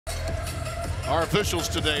Our officials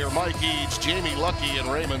today are Mike Eads, Jamie Lucky, and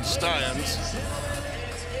Raymond Steins.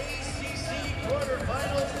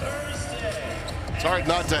 It's hard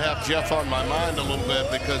not to have Jeff on my mind a little bit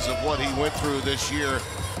because of what he went through this year.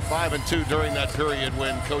 5-2 during that period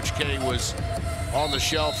when Coach K was on the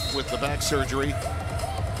shelf with the back surgery.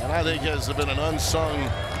 And I think has been an unsung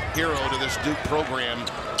hero to this Duke program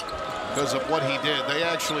because of what he did. They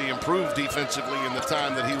actually improved defensively in the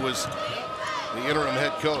time that he was the interim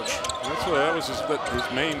head coach. That was his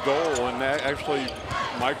main goal, and actually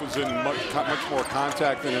Mike was in much more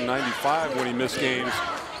contact than in '95 when he missed games.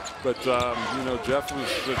 But you know, Jeff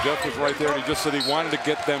was right there, and he just said he wanted to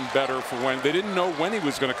get them better for when they didn't know when he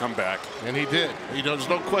was going to come back. And he did. There's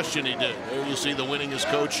no question he did. There you see the winningest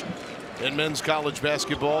coach in men's college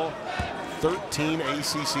basketball. 13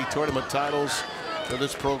 ACC tournament titles for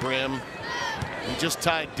this program. He just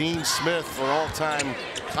tied Dean Smith for all-time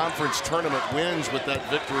conference tournament wins with that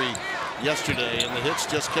victory yesterday, and the hits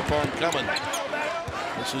just kept on coming.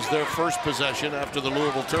 This is their first possession after the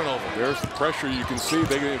Louisville turnover. There's the pressure. You can see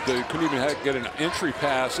they couldn't even get an entry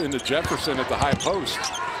pass into Jefferson at the high post.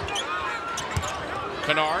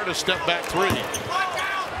 Kennard, a step back three.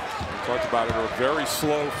 We talked about it, a very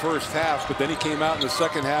slow first half, but then he came out in the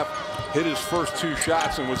second half, hit his first 2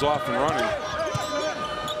 shots, and was off and running.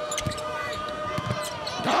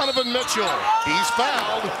 Donovan Mitchell, he's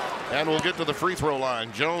fouled, and we'll get to the free throw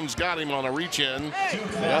line. Jones got him on a reach in.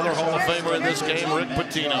 The other Hall of Famer in this game, Rick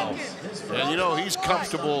Pitino. And you know, he's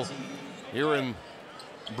comfortable here in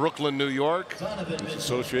Brooklyn, New York. His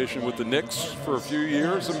association with the Knicks for a few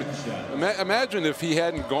years. I mean, imagine if he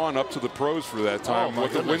hadn't gone up to the pros for that time,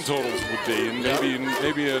 what the win totals would be, and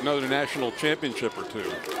maybe another national championship or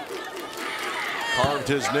 2. Carved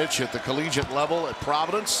his niche at the collegiate level at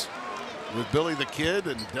Providence with Billy the Kid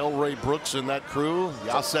and Delray Brooks and that crew.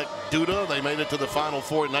 Jacek Duda, they made it to the Final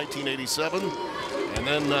Four in 1987. And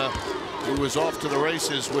then he was off to the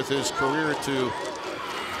races with his career to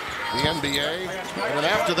the NBA. And then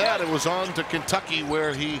after that, it was on to Kentucky,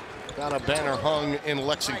 where he got a banner hung in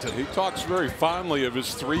Lexington. He talks very fondly of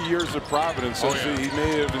his 3 years at Providence. Oh, yeah. He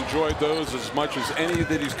may have enjoyed those as much as any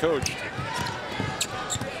that he's coached.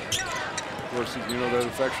 Of course, you know that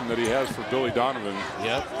affection that he has for Billy Donovan.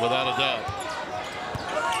 Yep, without a doubt.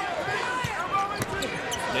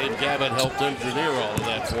 Dave Gavitt helped engineer all of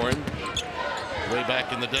that for him way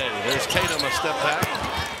back in the day. There's Tatum, a step back.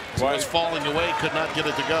 He was falling away, could not get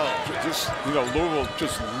it to go. Just, you know, Louisville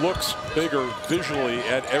just looks bigger visually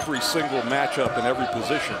at every single matchup in every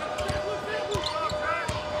position.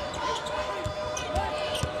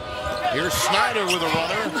 Here's Snyder with a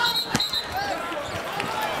runner.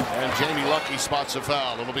 And Jamie Lucky spots a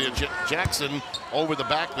foul. It'll be a Jackson over the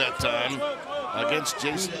back that time against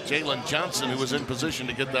Jalen Johnson, who was in position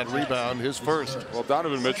to get that rebound, his first. Well,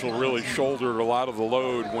 Donovan Mitchell really shouldered a lot of the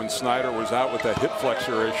load when Snyder was out with that hip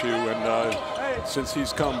flexor issue, and since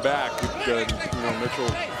he's come back, you know,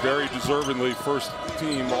 Mitchell very deservedly first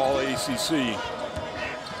team All ACC.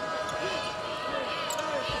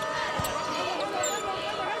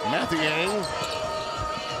 Mathiang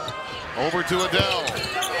over to Adele.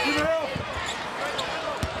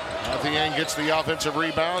 Mathiang gets the offensive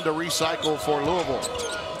rebound to recycle for Louisville.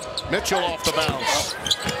 Mitchell off the bounce.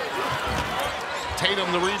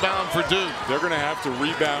 Tatum the rebound for Duke. They're going to have to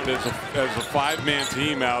rebound as a 5-man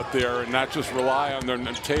team out there and not just rely on their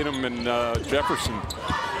Tatum and Jefferson.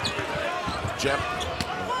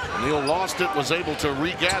 Neal lost it, was able to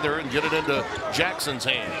regather and get it into Jackson's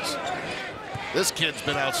hands. This kid's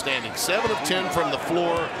been outstanding. 7 of 10 from the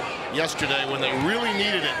floor yesterday when they really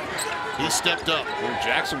needed it. He stepped up. And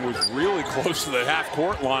Jackson was really close to the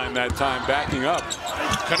half-court line that time, backing up.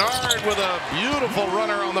 Kennard with a beautiful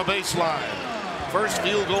runner on the baseline. First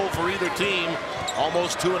field goal for either team.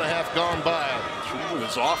 Almost 2.5 gone by. With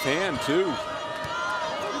his offhand, too.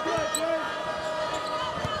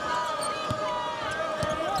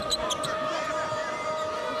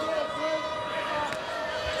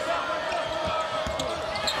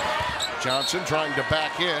 Johnson trying to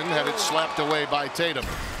back in, had it slapped away by Tatum.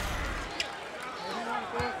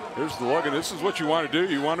 Here's the look, and this is what you want to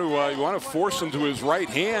do. You want to force him to his right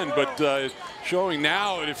hand, but showing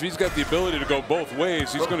now, and if he's got the ability to go both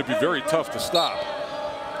ways, he's going to be very tough to stop.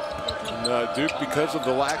 And Duke, because of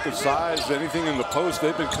the lack of size, anything in the post,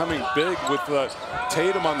 they've been coming big with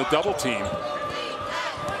Tatum on the double team.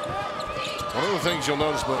 One of the things you'll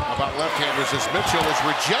notice about left-handers is Mitchell is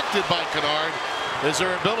rejected by Kennard. Is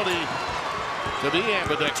their ability to be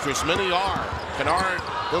ambidextrous. Many are. Kennard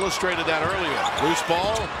illustrated that earlier. Loose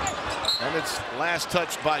ball, and it's last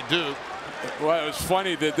touched by Duke. Well, it was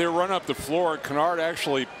funny that they run up the floor. Kennard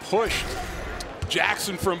actually pushed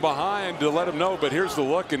Jackson from behind to let him know, but here's the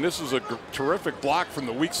look, and this is a terrific block from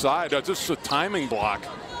the weak side. Just a timing block.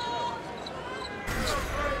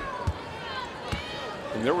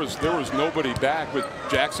 And there was nobody back, but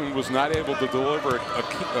Jackson was not able to deliver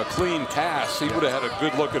a clean pass. He would have had a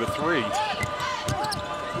good look at a three.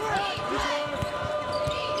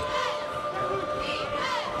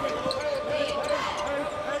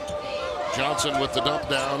 Johnson with the dump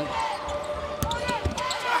down.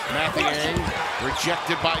 Mathiang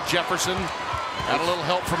rejected by Jefferson. Got a little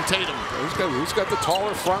help from Tatum. Who's got the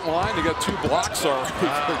taller front line? He got 2 blocks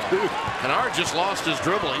already. Kennard just lost his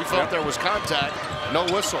dribble. He thought there was contact. No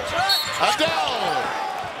whistle. Adele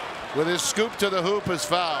with his scoop to the hoop is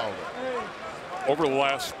fouled. Over the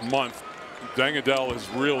last month, Deng Adele has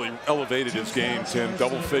really elevated his game, Tim.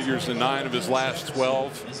 Double figures in 9 of his last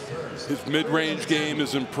 12. His mid-range game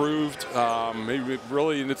has improved.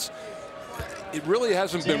 It really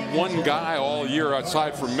hasn't been one guy all year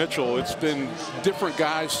outside from Mitchell. It's been different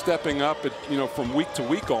guys stepping up, from week to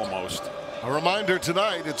week almost. A reminder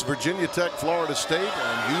tonight, it's Virginia Tech, Florida State,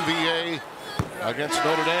 and UVA against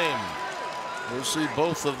Notre Dame. We'll see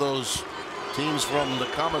both of those teams from the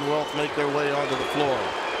Commonwealth make their way onto the floor.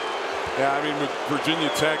 Yeah, I mean, with Virginia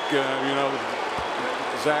Tech,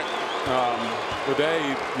 Zach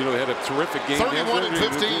Boudet, they had a terrific game.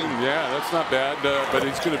 31-15. Yeah, that's not bad, but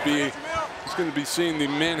he's going to be seeing the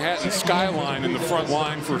Manhattan skyline in the front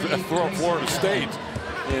line for Florida State.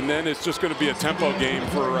 And then it's just going to be a tempo game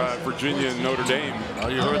for Virginia and Notre Dame.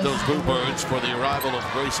 Well, you heard those boo birds for the arrival of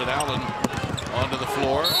Grayson Allen onto the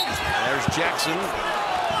floor. There's Jackson.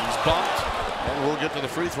 He's bumped, and we'll get to the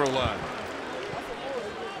free throw line.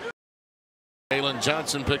 Jalen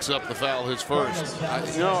Johnson picks up the foul, his first.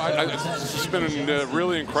 It's been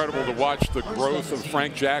really incredible to watch the growth of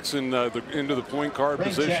Frank Jackson into the point guard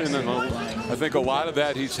position, and I think a lot of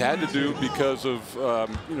that he's had to do because of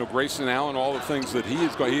Grayson Allen, all the things that he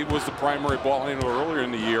was the primary ball handler earlier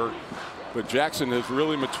in the year, but Jackson has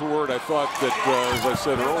really matured. I thought that, as I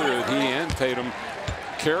said earlier, that he and Tatum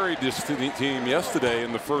carried this team yesterday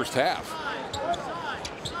in the first half.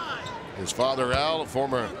 His father, Al, a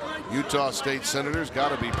former Utah State Senator, has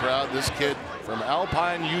got to be proud. This kid from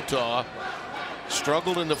Alpine, Utah,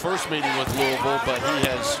 struggled in the first meeting with Louisville, but he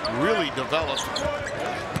has really developed.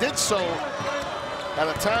 Did so at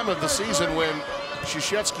a time of the season when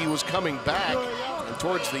Krzyzewski was coming back and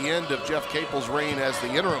towards the end of Jeff Capel's reign as the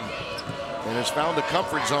interim, and has found a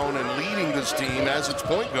comfort zone in leading this team as its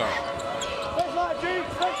point guard.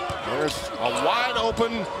 There's a wide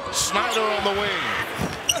open Snyder on the wing.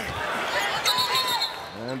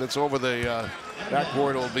 And it's over the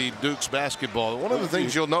backboard. It'll be Duke's basketball. One of the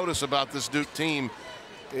things you'll notice about this Duke team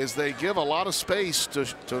is they give a lot of space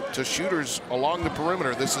to shooters along the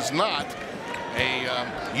perimeter. This is not a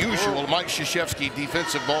usual Mike Krzyzewski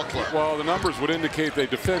defensive ball club. Well, the numbers would indicate they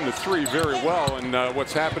defend the three very well, and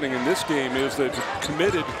what's happening in this game is they've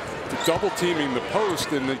committed to double teaming the post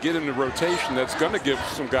and then get into rotation. That's going to give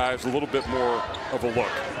some guys a little bit more of a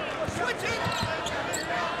look.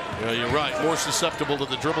 Yeah, you're right. More susceptible to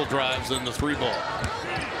the dribble drives than the three ball.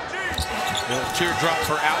 Teardrop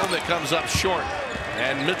for Allen that comes up short,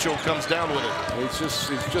 and Mitchell comes down with it.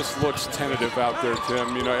 It just looks tentative out there,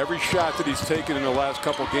 Tim. You know, every shot that he's taken in the last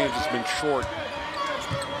couple games has been short.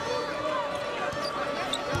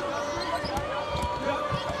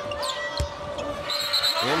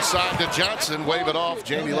 Inside to Johnson, wave it off.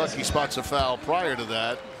 Jamie Luckey spots a foul prior to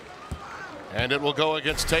that, and it will go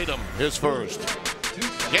against Tatum, his first.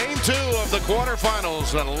 Game 2 of the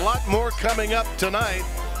quarterfinals. A lot more coming up tonight,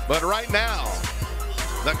 but right now,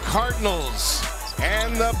 the Cardinals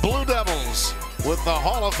and the Blue Devils with the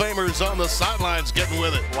Hall of Famers on the sidelines getting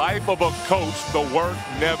with it. Life of a coach, the work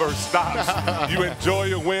never stops. You enjoy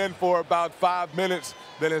your win for about 5 minutes,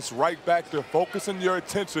 then it's right back to focusing your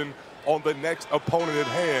attention on the next opponent at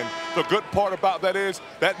hand. The good part about that is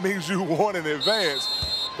that means you won in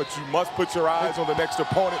advance, but you must put your eyes on the next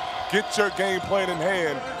opponent. Get your game plan in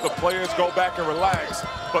hand. The players go back and relax,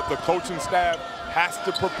 but the coaching staff has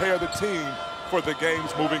to prepare the team for the games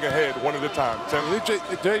moving ahead one at a time.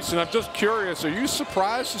 Jayson, I'm just curious, are you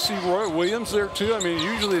surprised to see Roy Williams there too? I mean,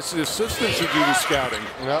 usually it's the assistants who do the scouting.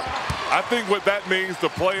 Yep. I think what that means, the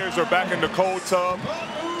players are back in the cold tub,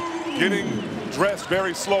 getting dressed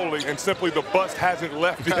very slowly, and simply the bus hasn't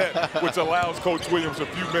left yet, which allows Coach Williams a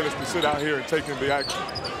few minutes to sit out here and take in the action.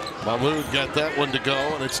 Mahmoud got that one to go,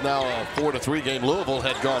 and it's now a 4-3 game. Louisville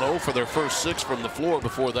had gone 0 for their first 6 from the floor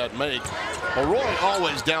before that make. Well, Roy,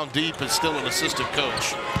 always down deep, is still an assistant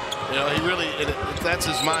coach. You know, he really, that's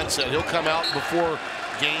his mindset. He'll come out before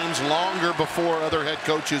games longer before other head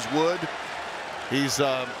coaches would. He's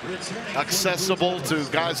accessible to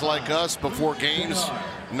guys like us before games,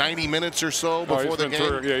 90 minutes or so before the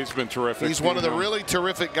game. Yeah, he's been terrific. He's one of the really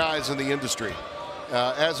terrific guys in the industry,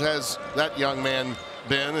 as has that young man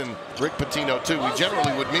been, and Rick Pitino too. We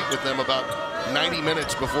generally would meet with them about 90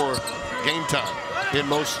 minutes before game time in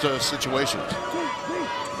most situations.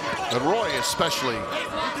 And Roy especially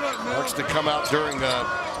likes to come out during,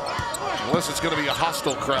 unless it's going to be a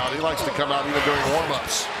hostile crowd, he likes to come out even during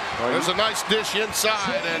warm-ups. There's a nice dish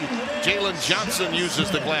inside, and Jalen Johnson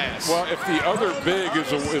uses the glass. Well, if the other big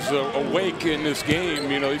is awake in this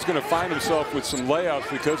game, you know, he's going to find himself with some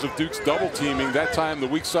layups because of Duke's double teaming. That time, the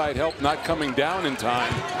weak side help not coming down in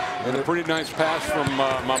time. And a pretty nice pass from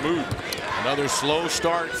Mahmoud. Another slow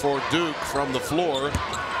start for Duke from the floor,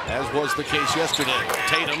 as was the case yesterday.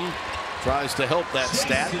 Tatum tries to help that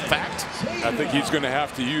stat. In fact, I think he's going to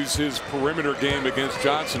have to use his perimeter game against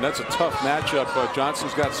Johnson. That's a tough matchup.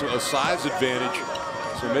 Johnson's got a size advantage,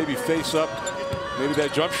 so maybe face up. Maybe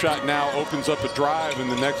that jump shot now opens up a drive in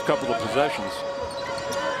the next couple of possessions.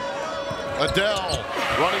 Adele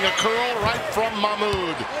running a curl right from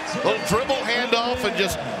Mahmoud. Little dribble handoff and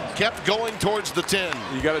just kept going towards the 10.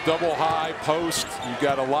 You got a double high post. You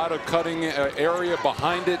got a lot of cutting area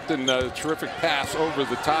behind it, and a terrific pass over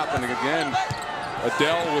the top. And again,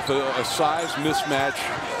 Adele with a size mismatch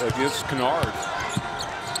against Kennard.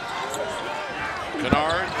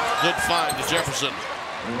 Kennard, good find to Jefferson.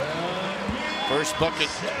 First bucket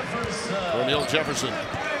for Neil Jefferson.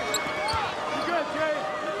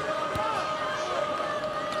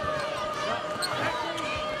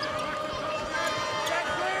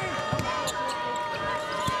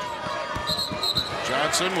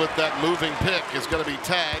 Johnson with that moving pick is going to be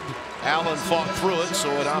tagged. Allen fought through it, so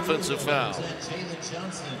an offensive foul.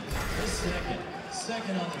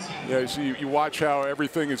 Yeah, you see, you watch how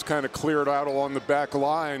everything is kind of cleared out along the back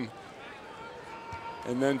line,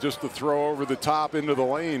 and then just the throw over the top into the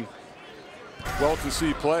lane. Well to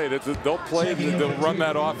see play. They'll play. They'll run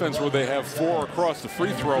that offense where they have 4 across the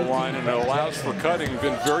free throw line, and it allows for cutting.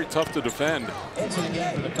 Been very tough to defend. Into the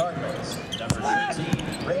game for the Cardinals, number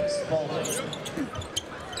 13, Ray Spalding.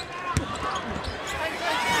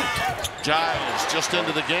 Giles just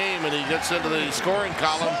into the game, and he gets into the scoring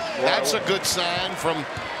column. That's a good sign from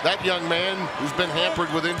that young man who's been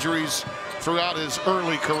hampered with injuries throughout his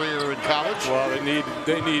early career in college. Well,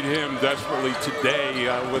 they need him desperately today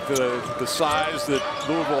with the size that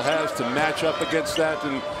Louisville has to match up against that,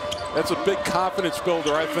 and that's a big confidence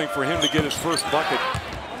builder, I think, for him to get his first bucket.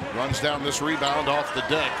 Runs down this rebound off the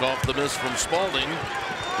deck, off the miss from Spalding.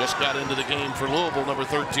 Just got into the game for Louisville, number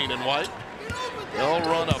 13 in white. They'll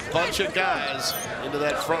run a bunch of guys into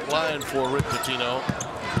that front line for Rick Pitino.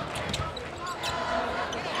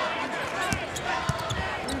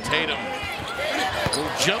 Tatum.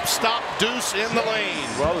 Little jump stop deuce in the lane.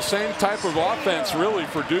 Well, the same type of offense really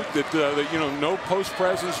for Duke that you know, no post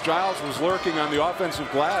presence. Giles was lurking on the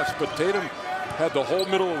offensive glass, but Tatum had the whole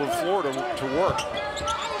middle of the floor to work.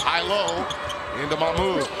 High-low into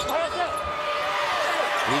Mahmoud.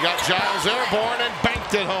 He got Giles airborne and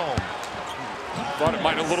banked it home. Thought it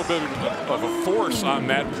might have a little bit of a force on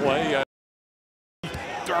that play.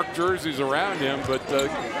 Dark jerseys around him, but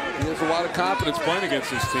he has a lot of confidence playing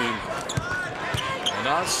against this team.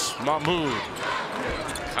 Anas Mahmoud,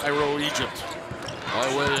 Cairo, Egypt, by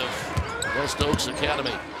way of West Oaks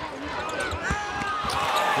Academy.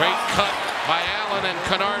 Great cut by Allen, and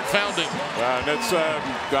Kennard found him. And that's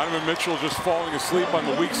Donovan Mitchell just falling asleep on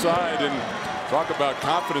the weak side, and talk about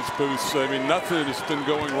confidence boosts. I mean, nothing has been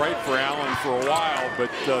going right for Allen for a while, but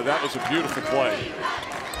that was a beautiful play.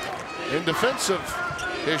 In defense of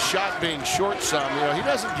his shot being short some, you know, he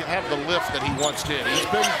doesn't have the lift that he once did. He's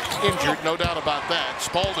been injured, no doubt about that.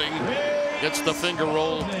 Spalding gets the finger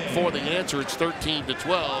roll for the answer. It's 13-12.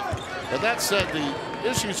 But that said, the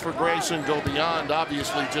issues for Grayson go beyond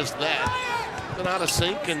obviously just that. Been out of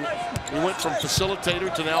sync, and he went from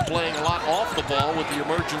facilitator to now playing a lot off the ball with the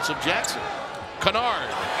emergence of Jackson. Kennard.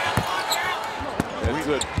 That's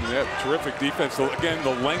a terrific defense. Again,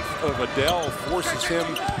 the length of Adele forces him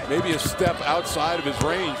maybe a step outside of his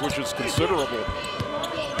range, which is considerable.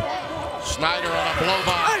 Snyder on a blow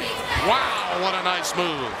by. Wow, what a nice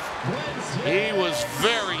move. He was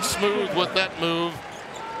very smooth with that move.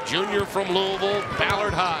 Junior from Louisville,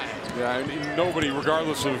 Ballard High. Yeah, I mean, nobody,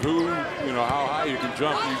 regardless of who, you know, how high you can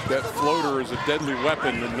jump, that floater is a deadly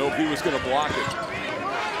weapon, and nobody was going to block it.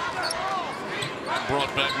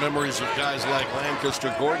 Brought back memories of guys like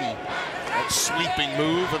Lancaster Gordon. That sweeping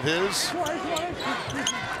move of his.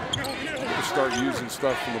 We'll start using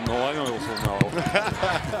stuff from the millennials will know.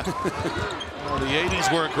 Well, the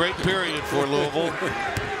 80s were a great period for Louisville.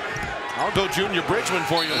 I'll go Junior Bridgman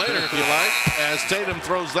for you later if you like, as Tatum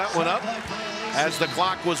throws that one up as the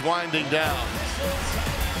clock was winding down.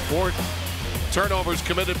 4 turnovers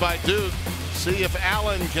committed by Duke. See if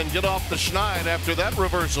Allen can get off the schneid after that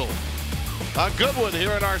reversal. A good one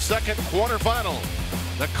here in our second quarterfinal.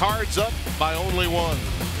 The Cards up by only 1.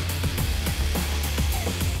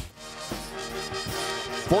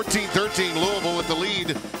 14-13 Louisville with the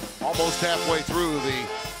lead almost halfway through the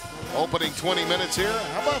opening 20 minutes here.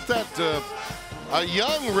 How about that a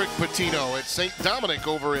young Rick Pitino at St. Dominic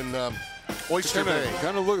over in Oyster Bay.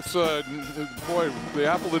 Kind of looks, boy, the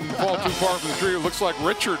apple didn't fall too far from the tree. It looks like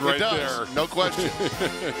Richard right there. No question.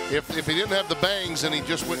 if he didn't have the bangs and he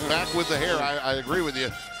just went back with the hair, I agree with you.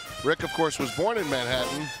 Rick, of course, was born in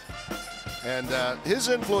Manhattan. And his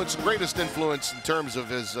influence, greatest influence in terms of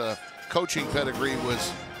his coaching pedigree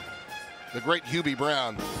was the great Hubie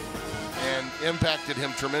Brown, and impacted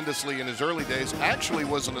him tremendously in his early days. Actually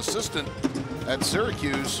was an assistant at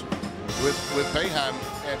Syracuse with Boeheim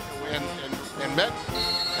and met,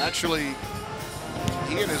 actually,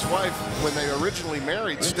 he and his wife, when they originally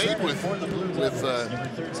married, stayed with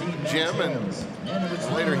Jim, and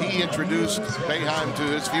later he introduced Boeheim to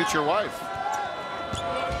his future wife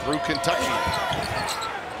through Kentucky.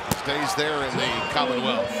 Stays there in the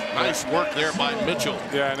Commonwealth. Nice work there by Mitchell.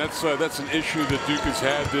 Yeah, and that's an issue that Duke has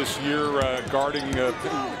had this year, guarding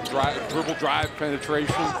dribble drive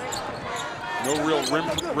penetration. No real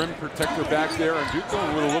rim protector back there, and Duke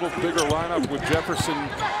going with a little bigger lineup with Jefferson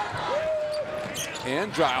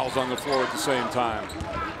and Giles on the floor at the same time.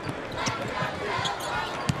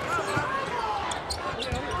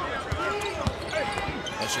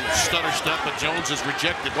 Stutter step, but Jones is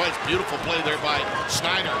rejected. Boy, it's beautiful play there by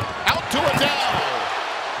Snyder. Out to Adele.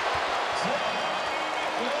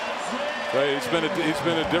 He's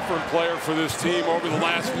been a different player for this team over the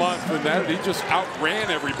last month, and that he just outran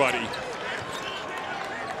everybody.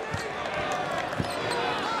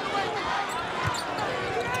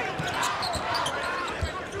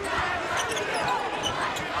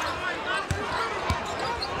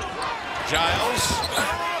 Giles.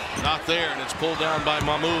 Not there, and it's pulled down by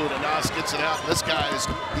Mahmoud. Anas gets it out. This guy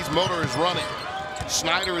his motor is running.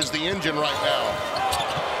 Snyder is the engine right now.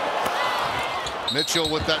 Mitchell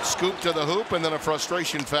with that scoop to the hoop, and then a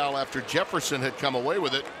frustration foul after Jefferson had come away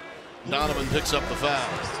with it. Donovan picks up the foul.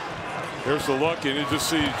 Here's the look, and you just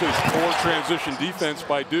see just poor transition defense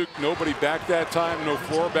by Duke. Nobody back that time, no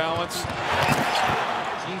floor balance.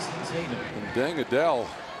 And dang, Adele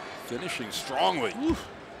finishing strongly. Oof.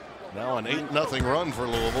 Now an 8-0 run for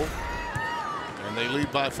Louisville, and they lead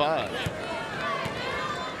by 5.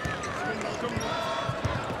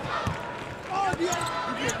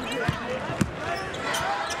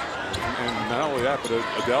 And not only that, but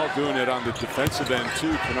Adele doing it on the defensive end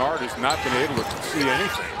too. Kennard has not been able to see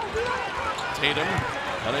anything. Tatum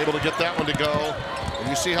unable to get that one to go. And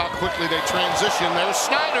you see how quickly they transition. There's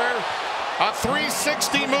Snyder, a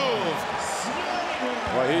 360 move.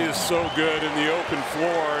 Well, he is so good in the open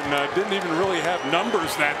floor, and didn't even really have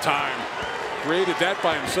numbers that time. Created that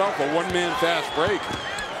by himself, a one-man fast break.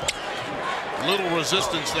 Little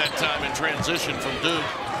resistance that time in transition from Duke.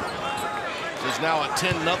 There's now a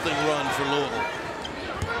 10-0 run for Louisville.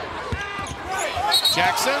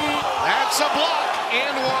 Jackson, that's a block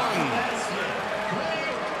and one.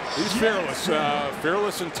 He's fearless,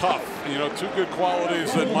 fearless and tough. You know, two good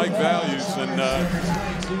qualities that Mike values. And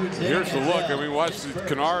here's the look. I mean, watch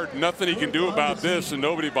Kennard. Nothing he can do about this, and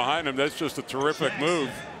nobody behind him. That's just a terrific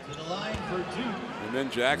move. And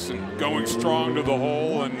then Jackson going strong to the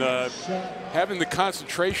hole and having the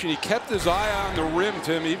concentration. He kept his eye on the rim,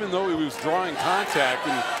 Tim, even though he was drawing contact,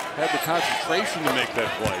 and had the concentration to make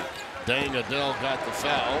that play. Dang, Adele got the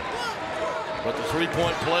foul. But the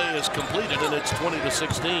three-point play is completed, and it's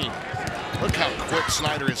 20-16. Look how quick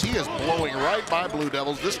Snyder is. He is blowing right by Blue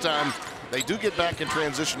Devils. This time, they do get back in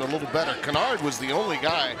transition a little better. Kennard was the only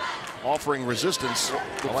guy offering resistance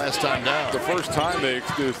the last time down. The first time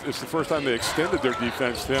it's the first time they extended their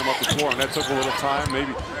defense to him up the floor, and that took a little time,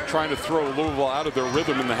 maybe trying to throw Louisville out of their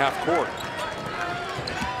rhythm in the half court.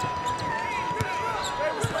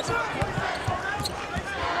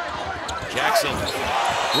 Jackson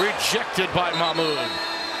rejected by Mahmoud.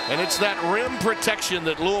 And it's that rim protection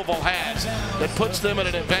that Louisville has that puts them at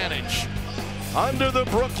an advantage. Under the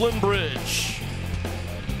Brooklyn Bridge.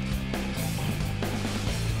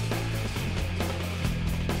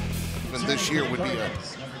 And this year would be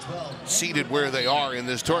seated where they are in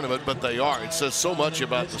this tournament, but they are. It says so much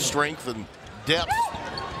about the strength and depth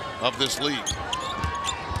of this league.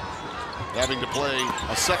 Having to play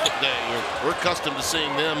a second day. We're accustomed to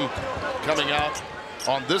seeing them coming out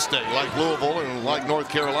on this day, like Louisville and like North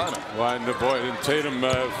Carolina. Well, and boy, and Tatum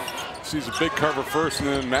sees a big cover first, and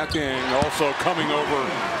then Mathiang also coming over.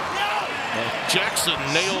 Jackson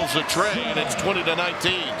nails a tray, and it's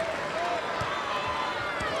 20-19.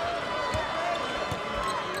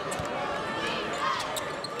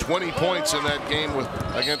 $20 points in that game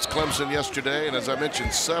against Clemson yesterday, and as I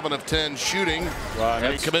mentioned, 7 of 10 shooting. Well,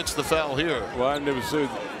 and he commits the foul here. Well, and it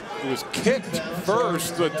was kicked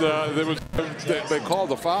first, but they called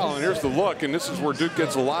the foul, and here's the look, and this is where Duke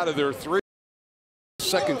gets a lot of their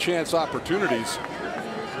second chance opportunities.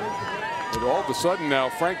 But all of a sudden now,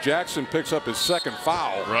 Frank Jackson picks up his second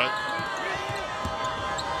foul. Right.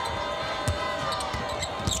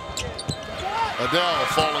 Adele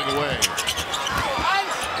falling away.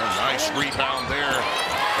 A nice rebound there.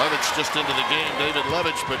 Levitch just into the game. David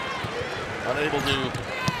Levitch, but unable to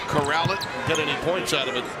corral it and get any points out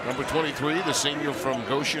of it. Number 23, the senior from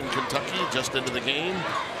Goshen, Kentucky, just into the game.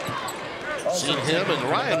 Seen him and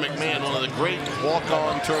Ryan McMahon, one of the great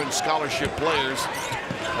walk-on turned scholarship players.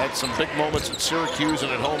 Had some big moments at Syracuse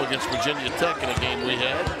and at home against Virginia Tech in a game we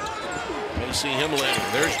had. May see him later.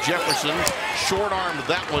 There's Jefferson, short-armed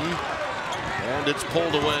that one, and it's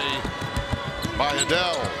pulled away by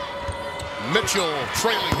Adele. Mitchell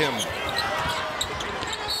trailing him.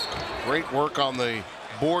 Great work on the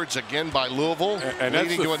boards again by Louisville, and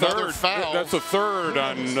leading to another foul. That's a third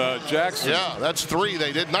on Jackson. Yeah, that's 3.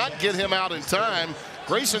 They did not get him out in time.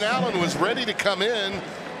 Grayson Allen was ready to come in,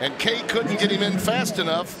 and Kay couldn't get him in fast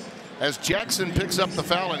enough as Jackson picks up the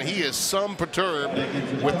foul, and he is some perturbed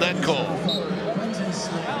with that call.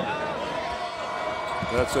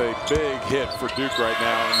 That's a big hit for Duke right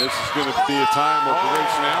now, and this is going to be a time where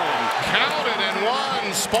Grayson Allen counted and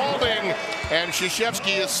won. Spalding and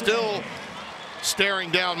Krzyzewski is still staring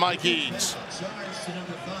down Mike Eads.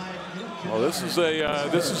 Well, this is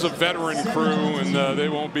a veteran crew, and they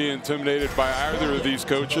won't be intimidated by either of these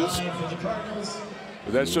coaches.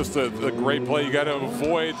 But that's just a great play. You got to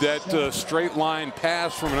avoid that straight line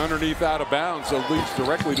pass from an underneath out of bounds that leads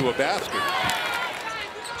directly to a basket.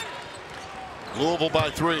 Louisville by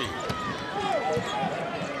 3.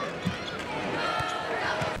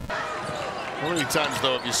 How many times,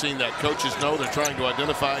 though, have you seen that? Coaches know they're trying to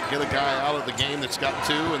identify, get a guy out of the game that's got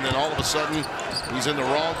 2, and then all of a sudden he's in the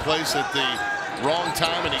wrong place at the wrong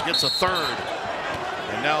time, and he gets a third.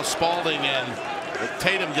 And now Spalding and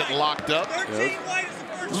Tatum get locked up. Yep.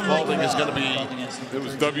 Spalding is going to be... It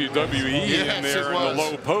was WWE in there in the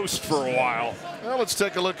low post for a while. Well, let's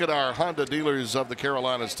take a look at our Honda dealers of the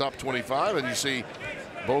Carolinas top 25, and you see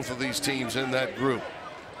both of these teams in that group.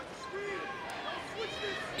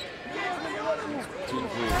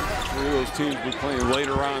 Three of those teams will be playing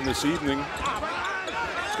later on this evening.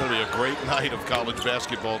 It's going to be a great night of college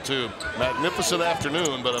basketball, too. Magnificent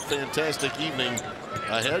afternoon, but a fantastic evening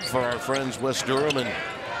ahead for our friends Wes Durham and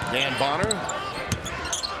Dan Bonner.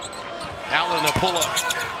 Allen a pull-up.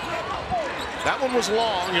 That one was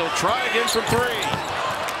long. He'll try again from 3.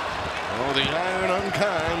 Oh, the iron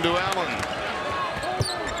unkind to Allen.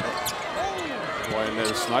 Boy, and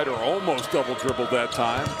then Snyder almost double dribbled that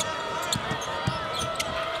time.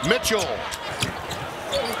 Mitchell.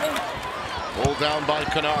 Pulled down by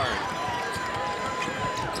Kennard.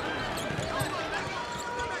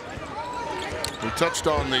 We touched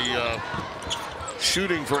on the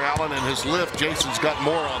shooting for Allen and his lift. Jason's got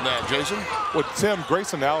more on that. Jason? Well, Tim,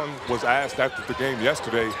 Grayson Allen was asked after the game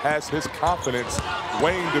yesterday, has his confidence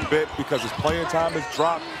waned a bit because his playing time has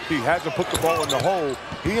dropped? He hasn't put the ball in the hole.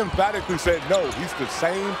 He emphatically said no, he's the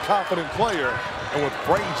same confident player. And with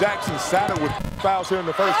Frank Jackson saddled with fouls here in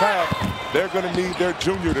the first half, they're going to need their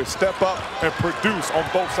junior to step up and produce on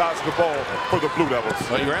both sides of the ball for the Blue Devils.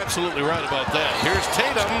 Well, you're absolutely right about that. Here's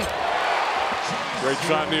Tatum. Great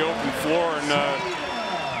shot in the open floor, and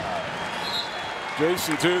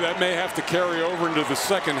Jason, too, that may have to carry over into the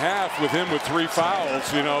second half with him with 3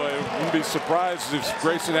 fouls. You know, I wouldn't be surprised if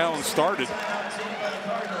Grayson Allen started.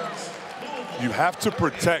 You have to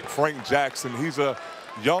protect Frank Jackson. He's a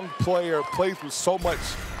young player, plays with so much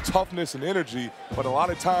toughness and energy, but a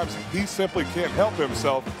lot of times he simply can't help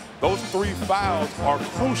himself. Those 3 fouls are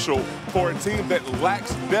crucial for a team that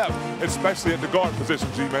lacks depth, especially at the guard position,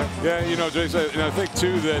 G-Man. Yeah, you know, Jason, and I think,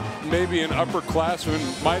 too, that maybe an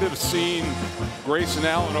upperclassman might have seen Grayson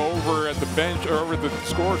Allen over at the bench or over at the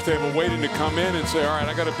scorer's table waiting to come in and say, all right,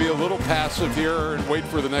 I got to be a little passive here and wait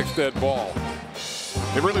for the next dead ball.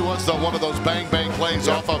 It really was one of those bang-bang plays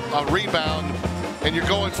off a rebound, and you're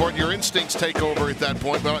going for it. Your instincts take over at that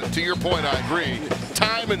point. But to your point, I agree.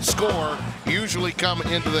 Time and score usually come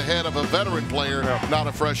into the head of a veteran player, not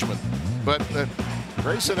a freshman. But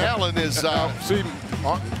Grayson Allen is... See,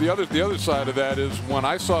 The other side of that is when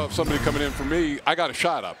I saw somebody coming in for me, I got a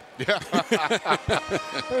shot up. Yeah.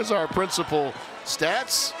 There's our principal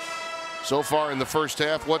stats so far in the first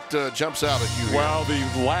half. What jumps out at you here? Well, the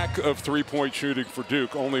lack of three-point shooting for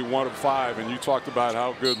Duke, only 1 of 5, and you talked about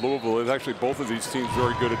how good Louisville is. Actually, both of these teams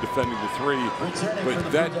very good at defending the three,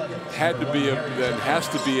 but that has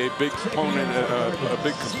to be a big component,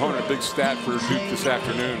 a big stat for Duke this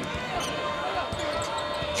afternoon.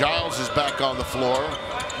 Giles is back on the floor.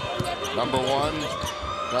 Number 1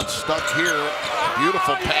 got stuck here.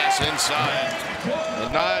 Beautiful pass inside.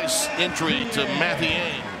 A nice entry to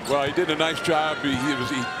Mathieu. Well, he did a nice job. He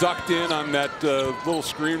ducked in on that little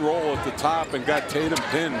screen roll at the top and got Tatum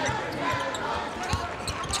pinned.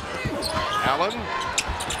 Allen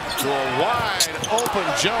to a wide open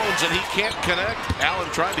Jones, and he can't connect. Allen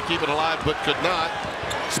tried to keep it alive but could not.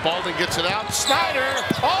 Spalding gets it out. Snyder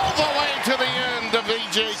all the way to the end of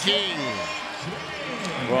V.J. King.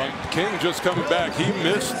 Well, King just coming back. He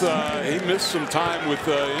missed some time with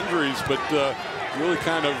injuries, but really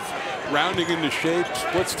kind of rounding into shape.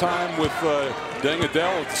 Splits time with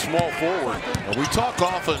Dengadell at the small forward. Well, we talk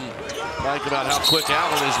often, Mike, about how quick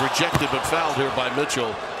Allen is rejected but fouled here by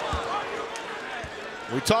Mitchell.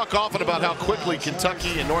 We talk often about how quickly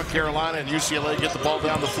Kentucky and North Carolina and UCLA get the ball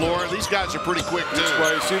down the floor. These guys are pretty quick, too. That's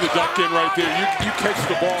right. You see the duck in right there. You catch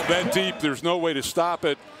the ball that deep, there's no way to stop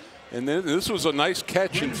it. And then this was a nice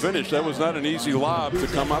catch and finish. That was not an easy lob to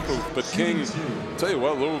come up with. But King, I'll tell you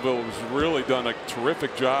what, Louisville has really done a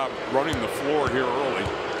terrific job running the floor here early.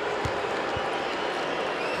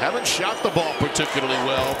 Haven't shot the ball particularly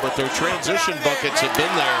well, but their transition buckets have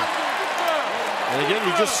been there. And again,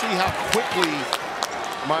 you just see how quickly,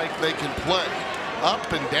 Mike, they can play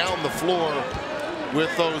up and down the floor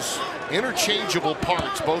with those interchangeable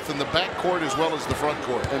parts, both in the backcourt as well as the front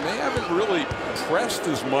court. And they haven't really pressed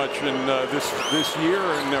as much in this year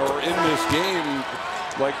or in this game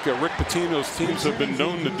like Rick Pitino's teams have been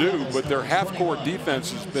known to do, but their half-court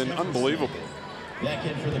defense has been unbelievable. Back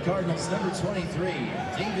in for the Cardinals, number 23,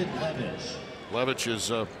 David Levitch. Levitch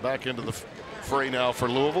is back into the fray now for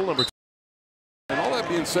Louisville, number 2. And all that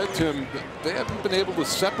being said, Tim, they haven't been able to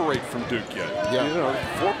separate from Duke yet. Yeah. You know,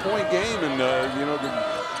 4-point game, and you know,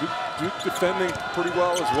 Duke defending pretty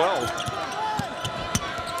well as well.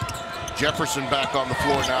 Jefferson back on the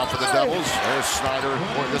floor now for the Devils. There's Snyder.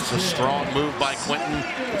 Boy, this is a strong move by Quentin.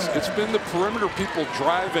 It's been the perimeter people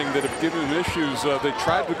driving that have given them issues. They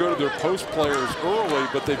tried to go to their post players early,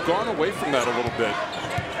 but they've gone away from that a little bit.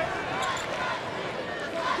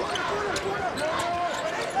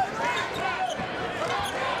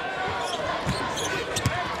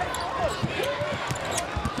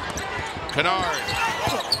 Kennard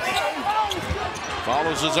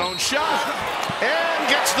follows his own shot and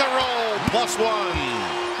gets the roll, +1.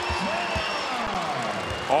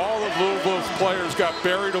 All of Louisville's players got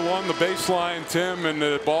buried along the baseline, Tim, and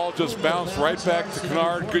the ball just bounced right back to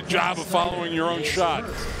Kennard. Good job of following your own shot.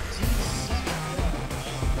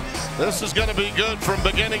 This is going to be good from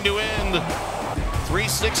beginning to end.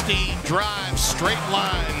 360 drives, straight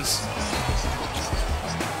lines.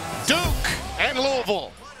 Duke and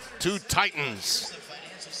Louisville, two Titans.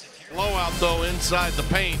 Blowout, though, inside the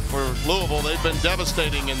paint for Louisville. They've been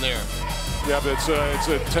devastating in there. Yeah, but it's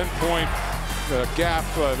a 10-point gap,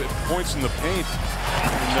 points in the paint.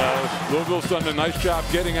 And Louisville's done a nice job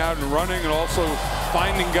getting out and running and also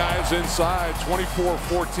finding guys inside.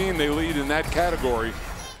 24-14, they lead in that category.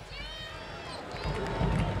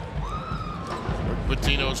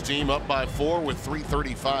 Pitino's team up by 4 with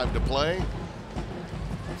 3:35 to play.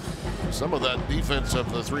 Some of that defense of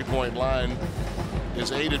the three-point line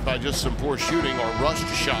is aided by just some poor shooting or rushed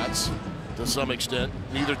shots to some extent.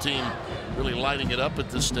 Neither team really lighting it up at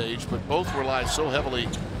this stage, but both rely so heavily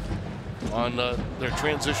on their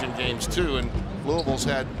transition games too, and Louisville's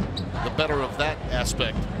had the better of that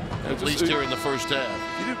aspect, at least here in the first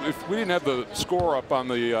half. If we didn't have the score up on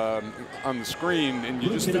the screen and you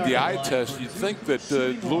just did the eye test, you'd think that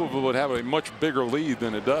Louisville would have a much bigger lead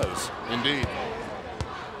than it does. Indeed.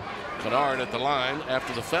 Kennard at the line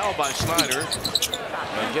after the foul by Snyder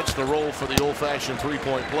and gets the roll for the old-fashioned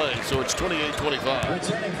three-point play. So it's 28-25.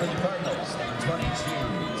 Returning for the Cardinals, number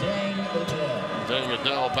 22, Dang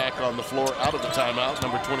Adele back on the floor out of the timeout.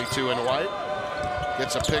 Number 22 in white.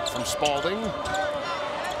 Gets a pick from Spalding.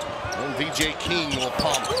 And V.J. King will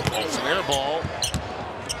pump. It's an air ball.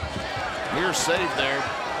 Near save there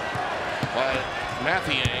by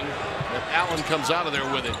Mathieu. And Allen comes out of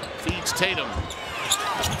there with it. Feeds Tatum.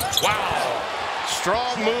 Wow.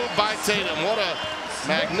 Strong move by Tatum. What a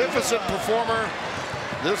magnificent performer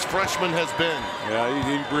this freshman has been. Yeah,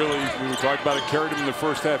 he really, we talked about it, carried him in the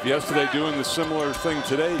first half yesterday, doing the similar thing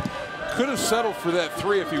today. Could have settled for that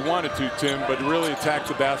 3 if he wanted to, Tim, but really attacked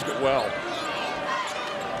the basket well.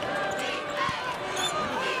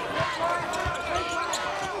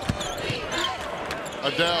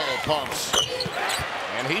 Adele pumps.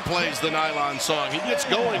 And he plays the nylon song. He gets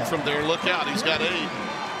going from there. Look out. He's got 8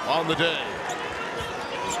 on the day.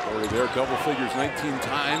 Scored there, double figures 19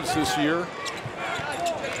 times this year.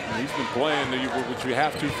 And he's been playing, which you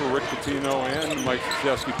have to for Rick Pitino and Mike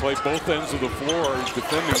Krzyzewski. Play both ends of the floor. He's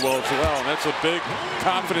defending well as well. And that's a big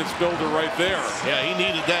confidence builder right there. Yeah, he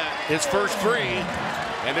needed that. His first 3.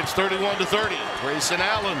 And it's 31-30. Grayson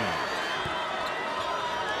Allen.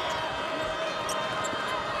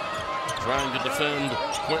 Trying to defend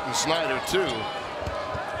Quentin Snyder, too. Little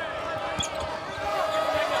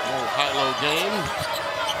high-low game.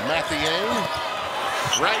 Mathieu.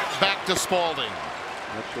 Right back to Spalding.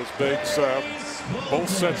 Those bigs, both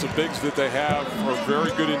sets of bigs that they have are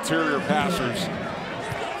very good interior passers.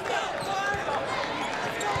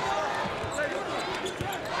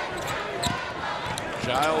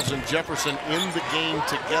 Giles and Jefferson in the game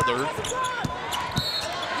together.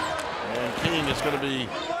 And King is going to be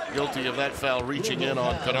guilty of that foul, reaching in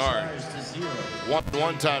on Kennard.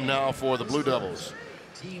 One time now for the Blue Devils.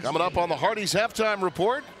 Coming up on the Hardy's halftime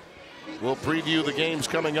report, we'll preview the games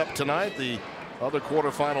coming up tonight, the other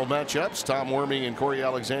quarterfinal matchups. Tom Wormy and Corey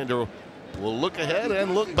Alexander will look ahead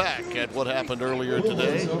and look back at what happened earlier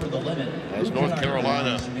today as North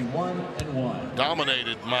Carolina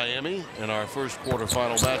dominated Miami in our first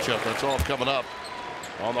quarterfinal matchup. That's all coming up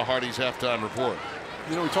on the Hardy's halftime report.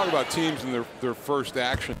 You know, we talk about teams in their first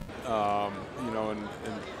action. You know, and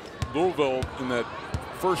Louisville in that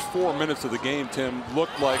first 4 minutes of the game, Tim,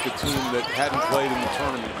 looked like a team that hadn't played in the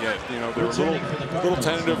tournament yet. You know, they were a little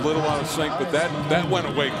tentative, little out of sync, but that went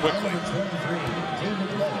away quickly.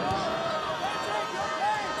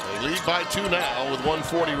 They lead by 2 now with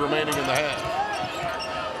 1:40 remaining in the half.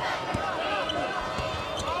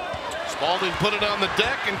 Spalding put it on the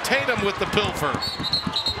deck, and Tatum with the pilfer.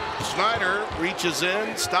 Snyder reaches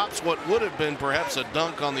in, stops what would have been perhaps a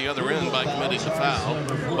dunk on the other end by committing the foul,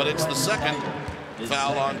 but it's the second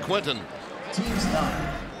foul on Quentin.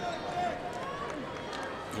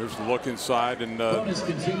 There's the look inside, and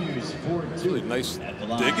really nice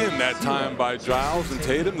dig in that time by Giles and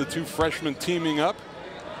Tatum, the 2 freshmen teaming up.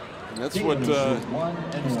 And that's what I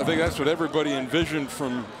think that's what everybody envisioned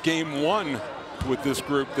from game 1 with this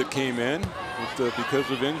group that came in. But, because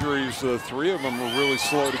of injuries, 3 of them were really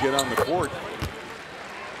slow to get on the court.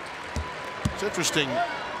 It's interesting,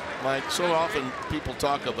 Mike, so often people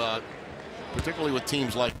talk about, particularly with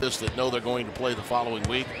teams like this that know they're going to play the following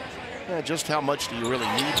week, just how much do you really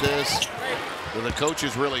need this? Do the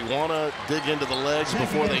coaches really want to dig into the legs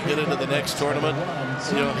before they get into the next tournament?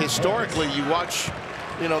 You know, historically, you watch,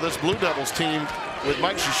 you know, this Blue Devils team with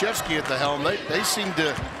Mike Krzyzewski at the helm, they seem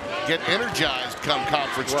to get energized come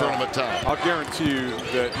conference tournament time. I'll guarantee you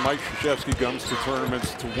that Mike Krzyzewski comes to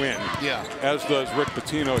tournaments to win. Yeah. As does Rick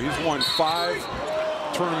Pitino. He's won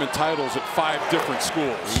 5 tournament titles at 5 different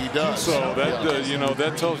schools. He does. So that you know,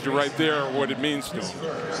 that tells you right there what it means to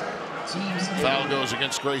him. Foul goes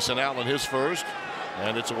against Grayson Allen, his first,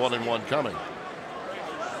 and it's a 1-and-1 coming.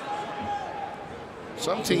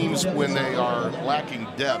 Some teams, when they are lacking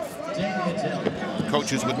depth,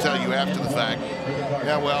 coaches would tell you after the fact,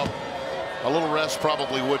 yeah, well, a little rest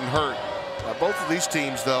probably wouldn't hurt. Both of these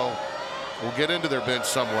teams, though, will get into their bench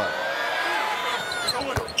somewhat.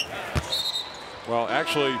 Well,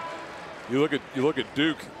 actually, you look at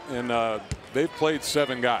Duke, and they've played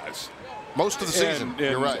 7 guys. Most of the season,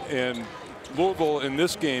 you're right. And Louisville in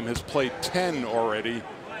this game has played 10 already,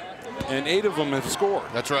 and 8 of them have scored.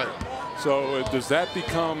 That's right. So does that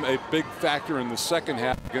become a big factor in the second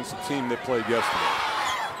half against the team that played yesterday?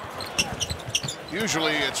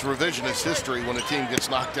 Usually it's revisionist history when a team gets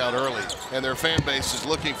knocked out early and their fan base is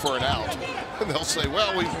looking for an out. And they'll say,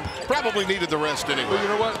 well, we probably needed the rest anyway. Well, you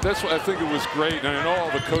know what? That's what I think it was great. And I know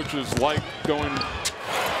all the coaches like going.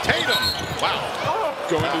 Tatum! Wow.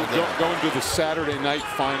 Going to the Saturday night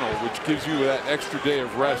final, which gives you that extra day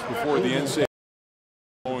of rest before the NCAA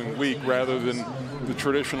following week rather than the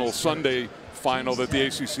traditional Sunday final that the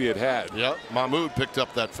ACC had. Yep, Mahmoud picked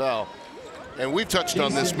up that foul. And we've touched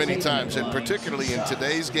on this many times, and particularly in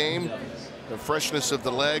today's game, the freshness of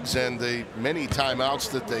the legs and the many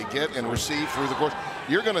timeouts that they get and receive through the course,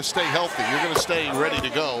 you're going to stay healthy. You're going to stay ready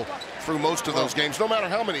to go through most of those games, no matter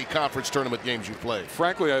how many conference tournament games you play.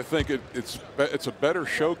 Frankly, I think it's a better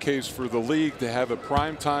showcase for the league to have a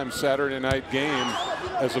primetime Saturday night game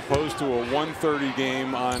as opposed to a 1:30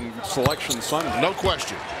 game on Selection Sunday. No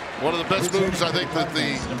question. One of the best moves I think that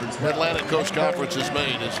the Atlantic Coast Conference has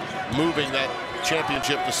made is moving that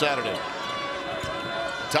championship to Saturday.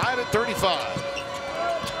 Tied at 35.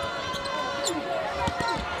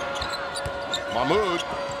 Mahmoud.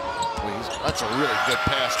 That's a really good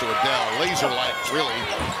pass to Adele. Laser-like, really.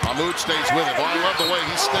 Mahmoud stays with him. Oh, I love the way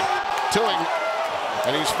he stick to him.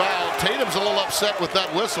 And he's fouled. Tatum's a little upset with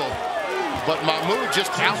that whistle. But Mahmoud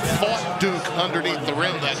just out-fought Duke underneath the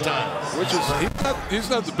rim that time. Which is, he's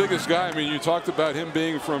not the biggest guy. I mean, you talked about him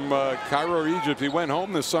being from Cairo, Egypt. He went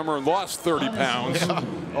home this summer and lost 30 pounds. Yeah.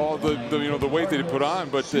 All the weight that he put on.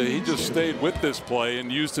 But he just stayed with this play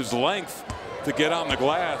and used his length to get on the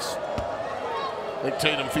glass. I think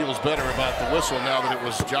Tatum feels better about the whistle now that it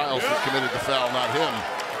was Giles that committed the foul, not him.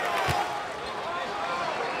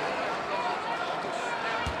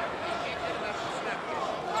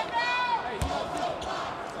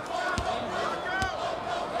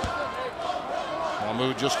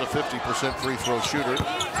 Mahmoud just a 50% free throw shooter.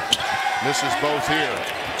 Misses both here.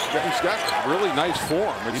 He's got really nice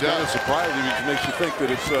form. It's kind of surprising. It makes you think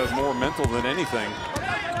that it's more mental than anything.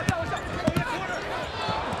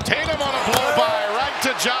 Tatum on a blow-by right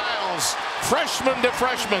to Giles. Freshman to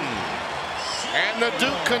freshman. And the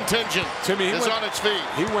Duke contingent is on its feet.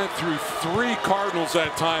 He went through 3 Cardinals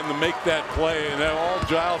that time to make that play, and then all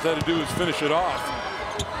Giles had to do was finish it off.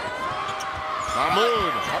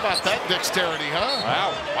 Mahmoud, how about that dexterity, huh?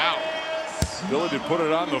 Wow. Wow. Ability to put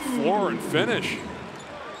it on the floor and finish.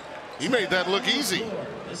 He made that look easy.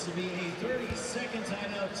 This will be a 30-second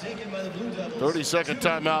timeout taken by the Blue Devils. 30-second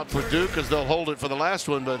timeout for Duke as they'll hold it for the last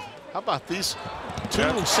one. But how about these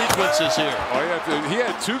two sequences here? Oh, he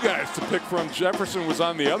had 2 guys to pick from. Jefferson was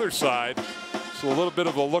on the other side. So a little bit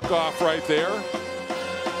of a look off right there.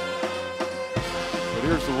 But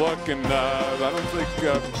here's the look, and I don't think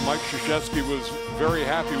Mike Krzyzewski was very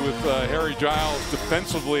happy with Harry Giles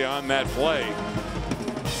defensively on that play.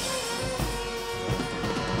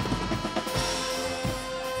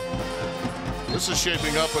 This is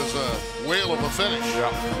shaping up as a whale of a finish.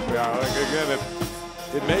 Yeah. Again,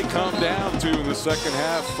 it may come down to in the second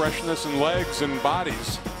half freshness and legs and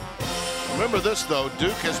bodies. Remember this though,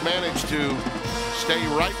 Duke has managed to stay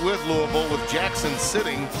right with Louisville with Jackson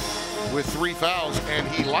sitting with 3 fouls, and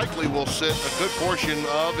he likely will sit a good portion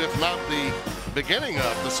of, if not the beginning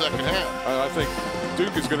of, the second half. I think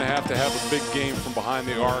Duke is going to have a big game from behind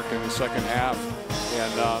the arc in the second half,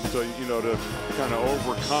 and so to kind of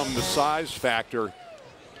overcome the size factor.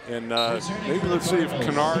 And maybe let's see if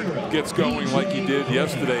Kennard gets going like he did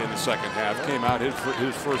yesterday in the second half. Came out his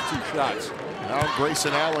first 2 shots. Now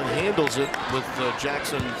Grayson Allen handles it with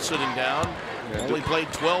Jackson sitting down. Only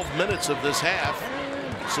played 12 minutes of this half.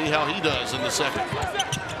 See how he does in the second.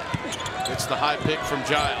 It's the high pick from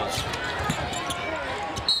Giles.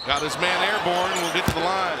 Got his man airborne. We'll get to the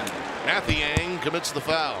line. Mathiang commits the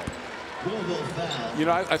foul.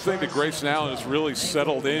 I think that Grayson Allen has really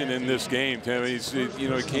settled in this game, Tim. He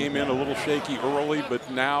came in a little shaky early, but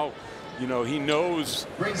now, he knows,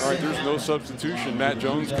 all right, there's no substitution. Matt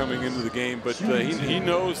Jones coming into the game, but he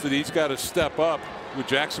knows that he's got to step up with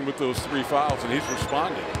Jackson with those 3 fouls, and he's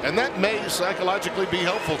responded. And that may psychologically be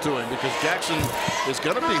helpful to him because Jackson is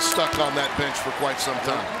going to be stuck on that bench for quite some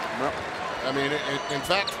time. I mean, in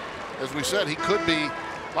fact, as we said, he could be.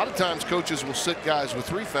 A lot of times coaches will sit guys with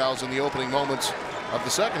 3 fouls in the opening moments of the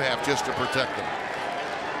second half just to protect them.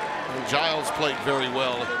 And Giles played very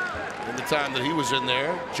well in the time that he was in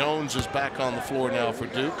there. Jones is back on the floor now for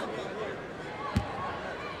Duke.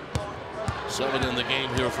 7 in the game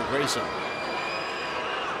here for Grayson.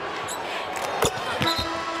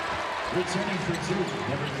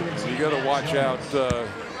 You got to watch out.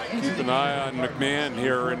 Keep an eye on McMahon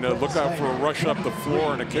here and look out for a rush up the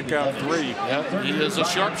floor and a kick out 3. Yep, he is a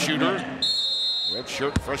sharpshooter. Red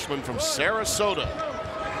shirt freshman from Sarasota,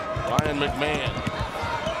 Ryan McMahon.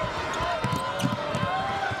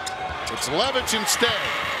 It's Levitch instead.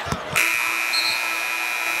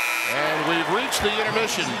 And we've reached the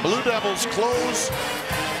intermission. Blue Devils close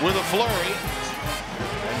with a flurry.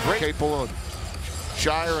 And Capel,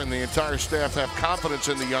 Shire, and the entire staff have confidence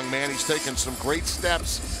in the young man. He's taken some great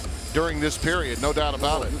steps during this period, no doubt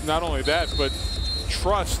about it. Not only that, but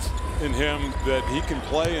trust in him that he can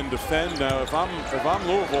play and defend. Now, if I'm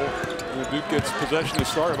Louisville, and Duke gets possession to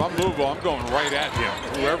start, if I'm Louisville, I'm going right at him,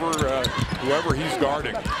 whoever he's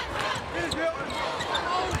guarding.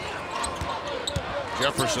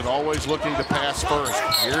 Jefferson always looking to pass first.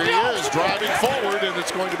 Here he is driving forward, and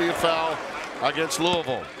it's going to be a foul against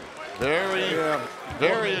Louisville.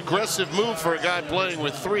 Very aggressive move for a guy playing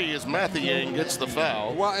with 3 as Mathiang gets the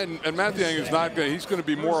foul. Well, and Mathiang is not going. He's going to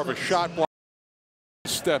be more of a shot block,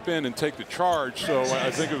 step in and take the charge. So I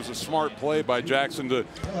think it was a smart play by Jackson to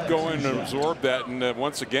go in and absorb that. And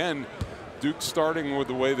once again, Duke starting with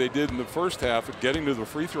the way they did in the first half, of getting to the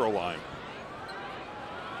free throw line.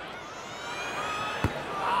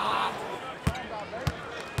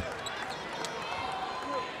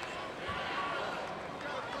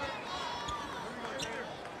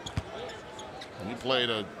 He played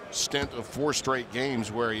a stint of 4 straight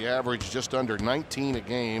games where he averaged just under 19 a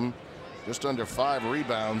game, just under 5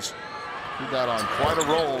 rebounds. He got on quite a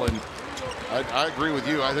roll, and I agree with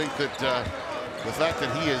you. I think that the fact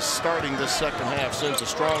that he is starting this second half sends a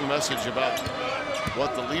strong message about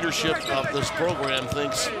what the leadership of this program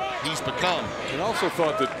thinks he's become. And also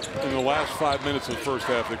thought that in the last 5 minutes of the first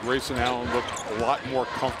half that Grayson Allen looked a lot more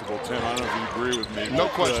comfortable. Tim, I don't know if you agree with me. No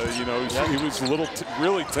question. You know, he was a little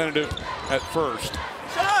really tentative at first.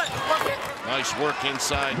 Nice work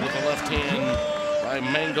inside with the left hand by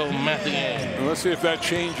Mango Mathiang. And let's see if that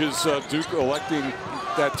changes. Duke electing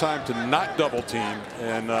that time to not double team,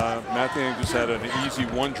 and Mathiang just had an easy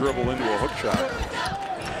 1 dribble into a hook shot.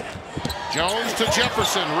 Jones to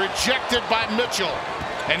Jefferson, rejected by Mitchell,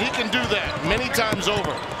 and he can do that many times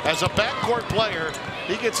over. As a backcourt player,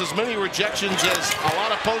 he gets as many rejections as a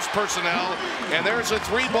lot of post personnel, and there's a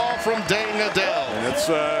 3-ball from Dang Adele. And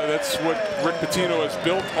that's what Rick Pitino has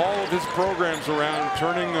built all of his programs around,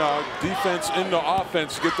 turning defense into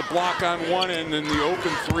offense. Get the block on one end and the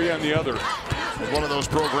open 3 on the other. One of those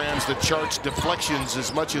programs that charts deflections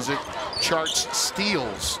as much as it charts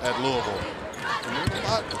steals at Louisville.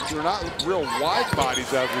 They're not real wide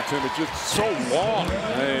bodies out there, Tim. It's just so long,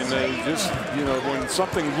 and just, you know, when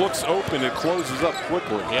something looks open, it closes up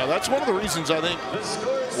quickly. Yeah, that's one of the reasons I think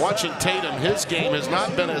watching Tatum, his game has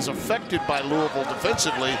not been as affected by Louisville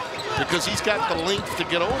defensively, because he's got the length to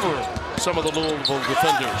get over some of the Louisville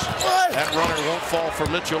defenders. That runner won't fall for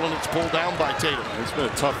Mitchell, and it's pulled down by Tatum. It's been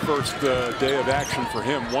a tough first day of action for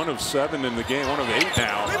him. 1 of 7 in the game, 1 of 8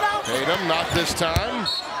 now. Tatum, not this time.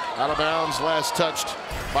 Out of bounds, last touched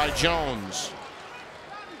by Jones.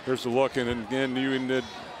 Here's the look, and again, you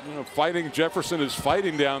know, fighting. Jefferson is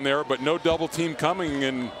fighting down there, but no double team coming,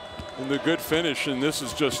 and the good finish. And this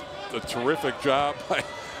is just a terrific job by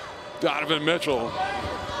Donovan Mitchell.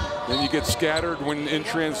 Then you get scattered when in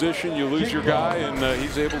transition, you lose your guy, and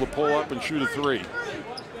he's able to pull up and shoot a 3.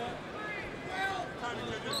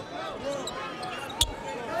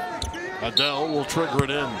 Adele will trigger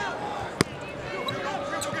it in.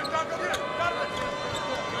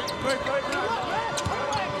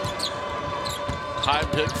 High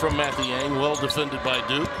pick from Mathiang, well defended by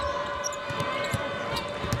Duke.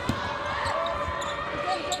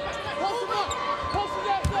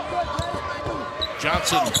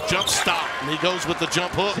 Johnson jump stop, and he goes with the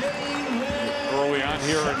jump hook. Early on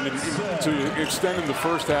here, and to extend in the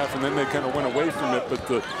first half, and then they kind of went away from it. But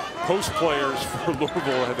the post players for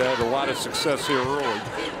Louisville have had a lot of success here early.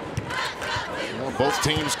 Well, both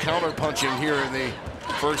teams counter punching here in the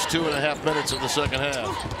first 2.5 minutes of the second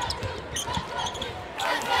half.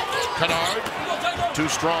 Kennard, too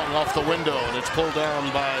strong off the window, and it's pulled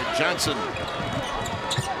down by Johnson.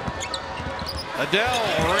 Adele,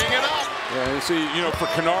 ring it up. Yeah, you see, you know, for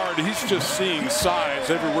Kennard, he's just seeing size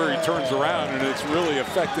everywhere he turns around, and it's really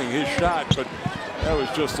affecting his shot. But that was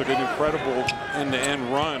just an incredible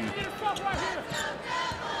end-to-end run.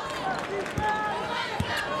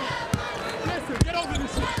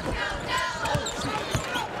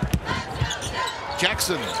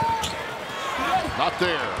 Jackson, not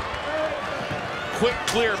there. Quick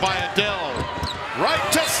clear by Adele.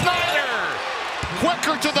 Right to Snyder.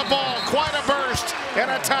 Quicker to the ball. Quite a burst,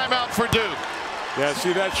 and a timeout for Duke. Yeah,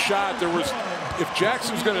 see that shot, there was, if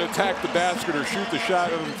Jackson's going to attack the basket or shoot the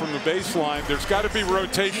shot at him from the baseline, there's got to be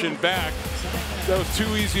rotation back. That was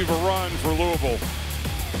too easy of a run for Louisville.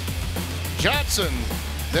 Johnson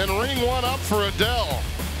then ring one up for Adele.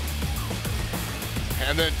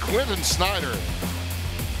 And then Quentin Snyder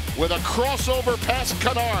with a crossover past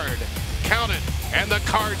Kennard. Count it, and the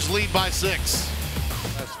Cards lead by 6.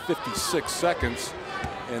 That's 56 seconds,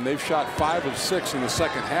 and they've shot 5 of 6 in the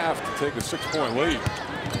second half to take a 6-point lead.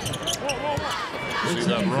 See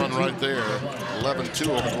that run right there. 11-2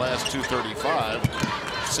 over the last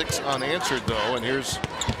 2:35. 6 unanswered, though, and here's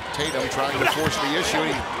Tatum trying to force the issue.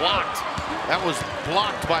 He blocked. That was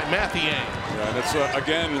blocked by Mathiang. Yeah, and it's,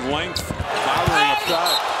 again, length bothering a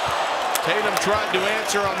shot. Tatum tried to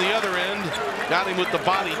answer on the other end. Got him with the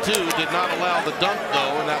body, too. Did not allow the dunk,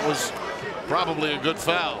 though, and that was probably a good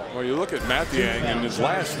foul. Well, you look at Mathiang in his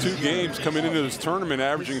last 2 games coming into this tournament,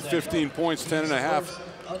 averaging 15 points, 10.5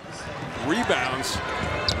 rebounds.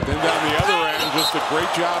 Then down the other end, just a great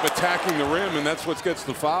job attacking the rim, and that's what gets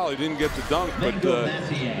the foul. He didn't get the dunk, but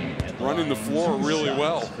running the floor really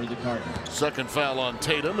well. Second foul on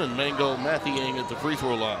Tatum, and Mango Mathiang at the free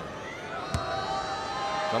throw line.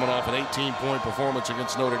 Coming off an 18-point performance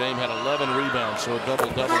against Notre Dame, had 11 rebounds, so a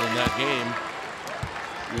double-double in that game.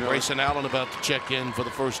 You know, Grayson Allen about to check in for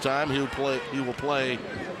the first time. He will play.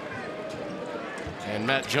 And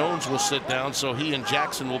Matt Jones will sit down, so he and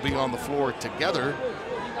Jackson will be on the floor together.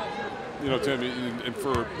 You know, Tim, and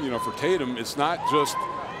for Tatum, it's not just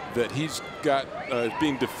that he's got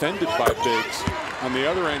being defended by bigs. On the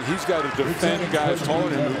other end, he's got to defend guys taller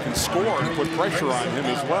than him who can score and put pressure on him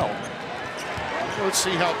as well. Let's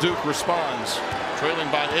see how Duke responds.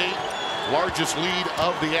 Trailing by 8, largest lead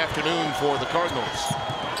of the afternoon for the Cardinals.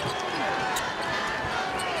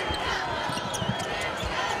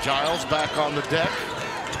 Giles back on the deck.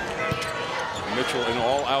 Mitchell in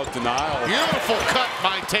all-out denial. Beautiful cut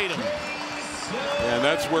by Tatum. And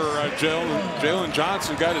that's where Jalen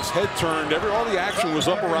Johnson got his head turned. All the action was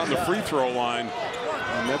up around the free throw line,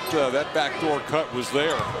 and that backdoor cut was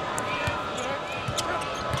there.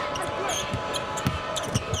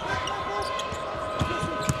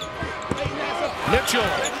 Mitchell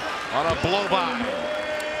on a blow by.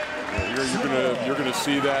 You're gonna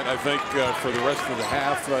see that, I think, for the rest of the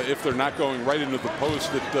half, if they're not going right into the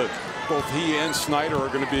post, that both he and Snyder are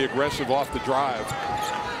going to be aggressive off the drive.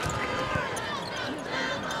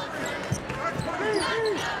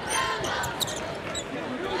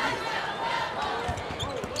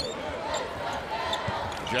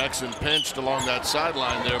 Jackson pinched along that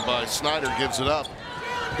sideline there by Snyder, gives it up.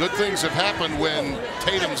 Good things have happened when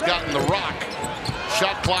Tatum's gotten the rock.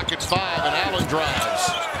 Shot clock at 5 and Allen drives.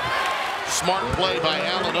 Smart play by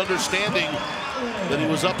Allen, understanding that he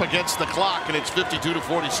was up against the clock, and it's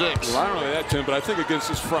 52-46. Well, I don't know that, Tim, but I think against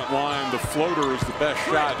this front line, the floater is the best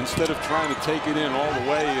shot. Instead of trying to take it in all the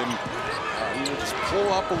way and just pull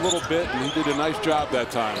up a little bit, and he did a nice job that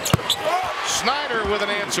time. Snyder with an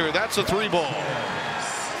answer. That's a 3-ball.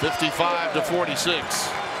 55-46.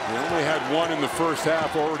 They only had 1 in the first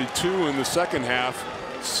half, already 2 in the second half.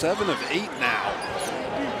 7 of 8 now.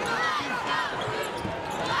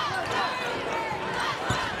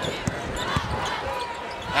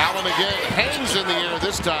 Allen again hangs in the air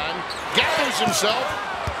this time, gathers himself,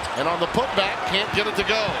 and on the putback can't get it to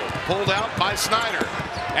go. Pulled out by Snyder.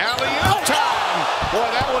 Alley-oop time. Boy,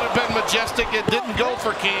 that would have been majestic. It didn't go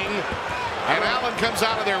for King, and Allen comes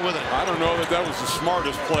out of there with it. I don't know that was the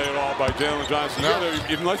smartest play at all by Jalen Johnson. No.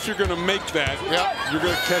 Unless you're going to make that, you're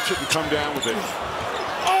going to catch it and come down with it.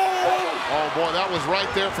 Oh boy, that was right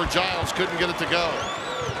there for Giles. Couldn't get it to go.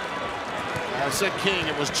 I said King.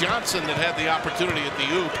 It was Johnson that had the opportunity at the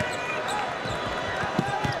oop.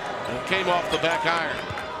 It came off the back iron.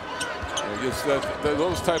 I guess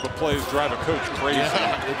those type of plays drive a coach crazy.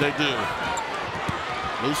 Yeah, they do.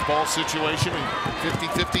 Loose ball situation, and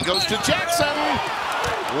 50-50 goes to Jackson.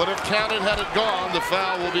 Would have counted had it gone. The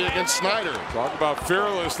foul will be against Snyder. Talk about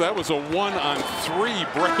fearless. That was a 1-on-3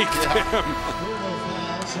 break.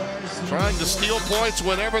 Trying to steal points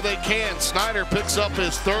whenever they can. Snyder picks up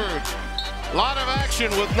his 3rd. A lot of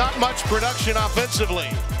action with not much production offensively.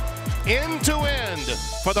 End to end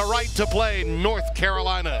for the right to play North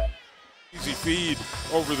Carolina. Easy feed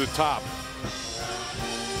over the top.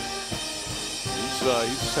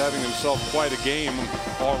 He's having himself quite a game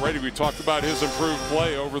already. We talked about his improved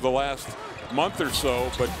play over the last month or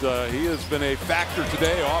so, but he has been a factor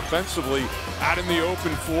today offensively out in the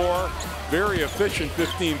open floor. Very efficient,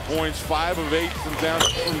 15 points, 5 of 8 from down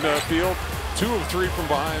from the field, 2 of 3 from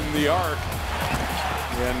behind the arc.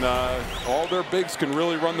 And all their bigs can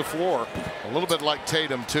really run the floor. A little bit like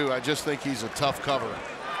Tatum too. I just think he's a tough cover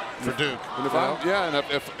for Duke. And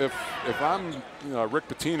if I'm Rick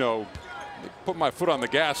Pitino, put my foot on the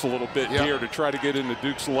gas a little bit here to try to get into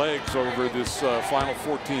Duke's legs over this final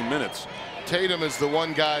 14 minutes. Tatum is the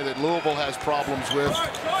one guy that Louisville has problems with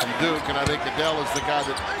from Duke, and I think Adele is the guy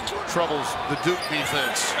that troubles the Duke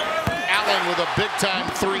defense. Allen with a big-time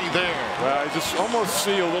 3 there. Well, I just almost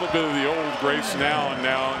see a little bit of the old Grayson Allen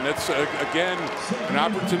now, and that's, again, an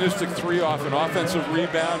opportunistic 3 off an offensive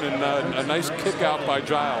rebound and a nice kick out by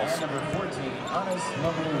Giles.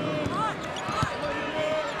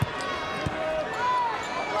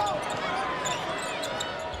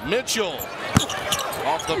 Mitchell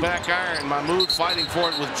off the back iron. Mahmoud fighting for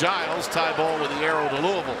it with Giles. Tie ball with the arrow to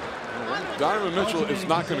Louisville. Donovan Mitchell is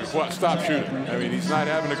not going to stop shooting. I mean, he's not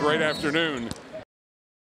having a great afternoon.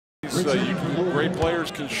 Great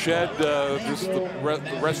players can shed the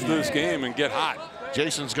rest of this game and get hot.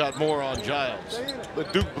 Jason's got more on Giles. The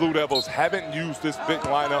Duke Blue Devils haven't used this big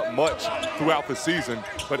lineup much throughout the season,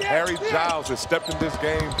 but Harry Giles has stepped in this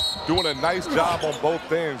game, doing a nice job on both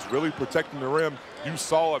ends, really protecting the rim. You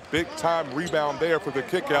saw a big-time rebound there for the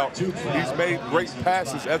kickout. He's made great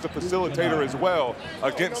passes as a facilitator as well.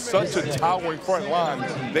 Against such a towering front line,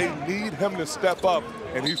 they need him to step up,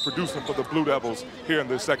 and he's producing for the Blue Devils here in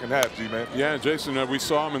the second half, G-Man. Yeah, Jason, we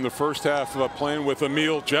saw him in the first half playing with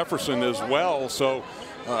Emil Jefferson as well. So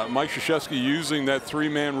Mike Krzyzewski using that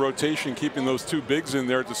three-man rotation, keeping those two bigs in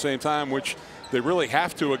there at the same time, which they really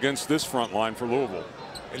have to against this front line for Louisville.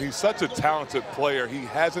 And he's such a talented player. He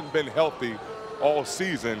hasn't been healthy all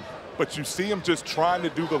season, but you see him just trying to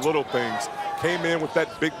do the little things. Came in with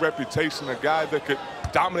that big reputation, a guy that could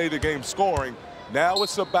dominate the game scoring. Now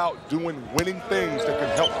it's about doing winning things that can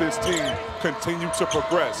help this team continue to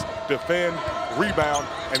progress, defend, rebound,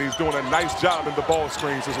 and he's doing a nice job in the ball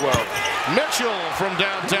screens as well. Mitchell from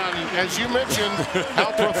downtown, as you mentioned,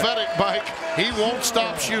 how prophetic, Mike. He won't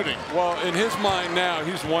stop shooting. Well, in his mind now,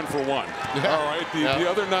 he's 1 for 1. Yeah. All right, the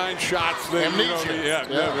other 9 shots, they, I'm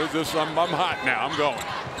hot now. I'm going.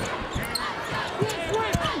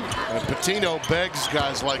 And Patino begs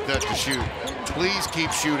guys like that to shoot. Please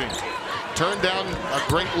keep shooting. Turn down a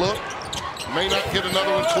great look. May not get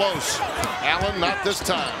another one close. Allen, not this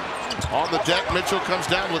time. On the deck, Mitchell comes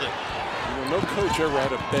down with it. You know, no coach ever had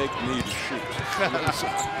to beg me to shoot.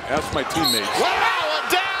 Ask my teammates. Wow,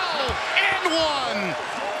 Adele! And one!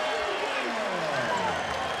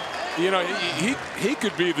 You know, he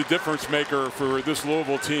could be the difference maker for this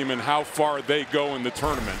Louisville team and how far they go in the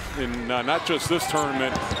tournament. In not just this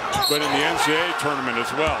tournament, but in the NCAA tournament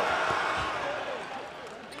as well.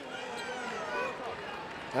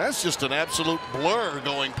 That's just an absolute blur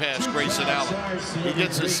going past Grayson Allen. He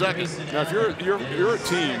gets his second. Now, if you're a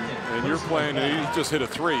team and you're playing, and he just hit a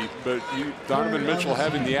 3, but Donovan Mitchell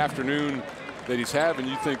having the afternoon that he's having,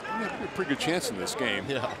 you think a pretty good chance in this game.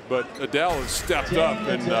 Yeah. But Adele has stepped up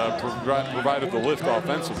and provided the lift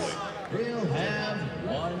offensively.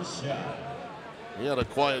 He had a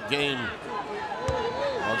quiet game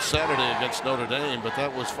on Saturday against Notre Dame, but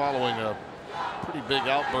that was following a pretty big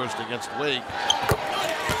outburst against Wake.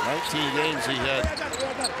 19 games he had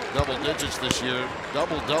double digits this year.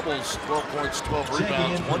 Double doubles, 12 points, 12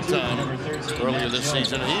 rebounds one time earlier this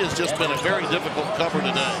season. And he has just been a very difficult cover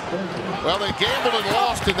today. Well, they gambled and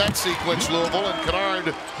lost in that sequence, Louisville, and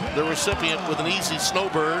Kennard, the recipient, with an easy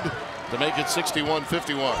snowbird to make it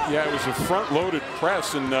 61-51. Yeah, it was a front-loaded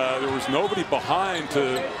press, and there was nobody behind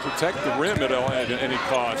to protect the rim at any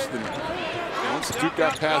cost. And once Duke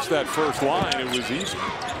got past that first line, it was easy.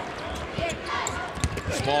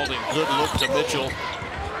 Spalding, good look to Mitchell.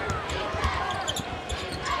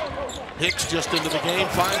 Hicks just into the game,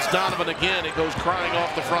 finds Donovan again. It goes crying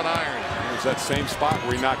off the front iron. It was that same spot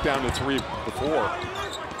where he knocked down the 3 before.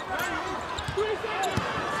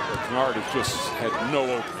 Kennard has just had no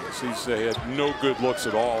openings. He's had no good looks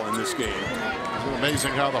at all in this game. Isn't it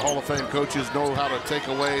amazing how the Hall of Fame coaches know how to take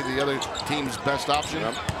away the other team's best option?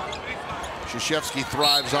 Yep. Krzyzewski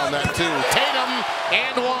thrives on that too. Tatum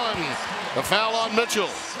and one. The foul on Mitchell.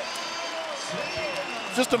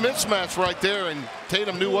 Just a mismatch right there, and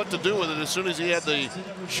Tatum knew what to do with it as soon as he had the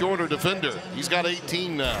shorter defender. He's got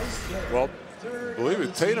 18 now. Well, believe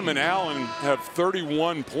it, Tatum and Allen have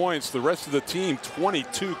 31 points. The rest of the team,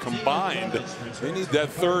 22 combined. They need that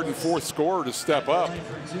third and fourth scorer to step up.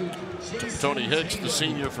 Tony Hicks, the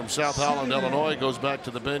senior from South Holland, Illinois, goes back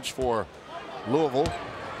to the bench for Louisville.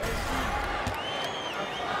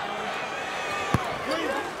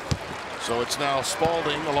 So it's now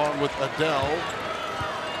Spalding along with Adele.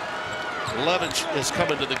 Levitch has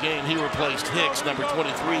come into the game. He replaced Hicks, number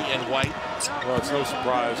 23, in white. Well, it's no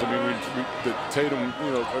surprise. I mean, Tatum,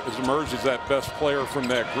 you know, has emerged as that best player from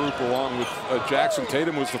that group, along with Jackson.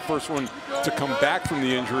 Tatum was the first one to come back from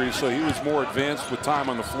the injury, so he was more advanced with time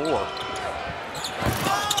on the floor.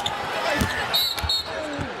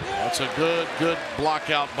 That's a good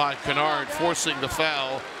block out by Kennard, forcing the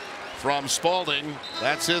foul from Spalding.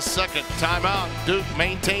 That's his second timeout. Duke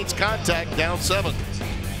maintains contact, down 7.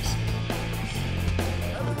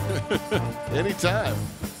 Anytime.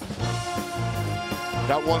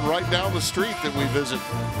 Got one right down the street that we visit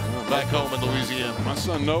back home in Louisiana. My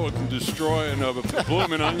son Noah can destroy a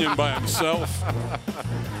blooming onion by himself.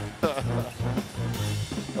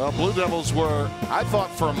 Blue Devils were, I thought,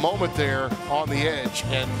 for a moment there on the edge,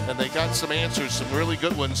 and they got some answers, some really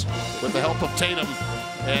good ones, with the help of Tatum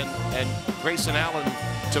and Grayson Allen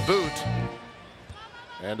to boot,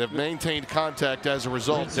 and have maintained contact as a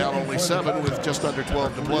result, down only 7 with just under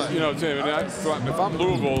 12 to play. You know, Tim, if I'm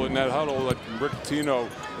Louisville in that huddle, like Rick Pitino,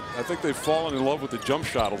 I think they've fallen in love with the jump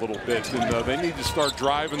shot a little bit, and they need to start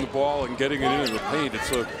driving the ball and getting it into the paint.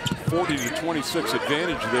 It's a 40-26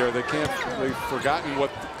 advantage there. They've forgotten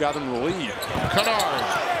what got them the lead. Kennard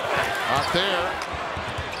out there.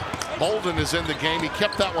 Bolden is in the game. He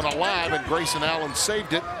kept that one alive, and Grayson Allen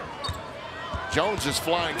saved it. Jones is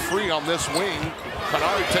flying free on this wing.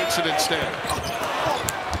 Kennard takes it instead.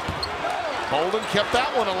 Bolden kept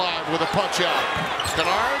that one alive with a punch out.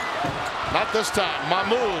 Kennard, not this time.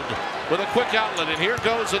 Mahmoud with a quick outlet, and here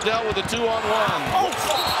goes Adele with a 2-on-1.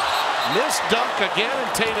 Missed dunk again,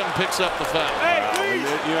 and Tatum picks up the foul.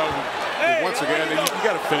 You know, once again, you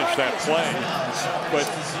got to finish that play. But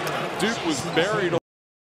Duke was buried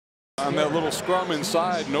on that little scrum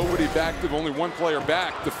inside. Nobody backed him, only one player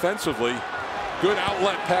back defensively. Good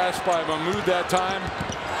outlet pass by Mahmoud that time.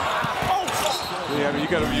 Yeah, I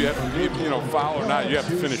mean, you know, foul or not, you have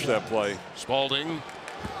to finish that play. Spalding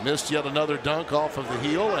missed yet another dunk off of the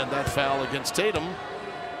heel, and that foul against Tatum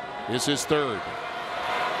is his third.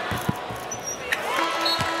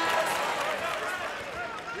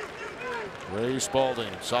 Ray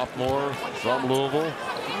Spalding, sophomore from Louisville,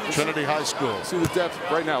 Trinity High School. See the depth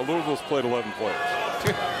right now. Louisville's played 11 players.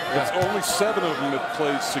 It's only 7 of them have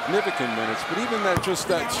played significant minutes, but even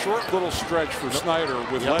that short little stretch for Snyder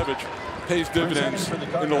with Levitch pays dividends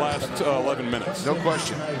in the last 11 minutes. No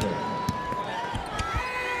question.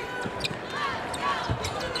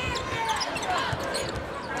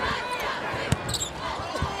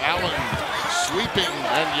 Allen sweeping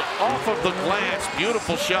and off of the glass.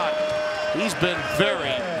 Beautiful shot. He's been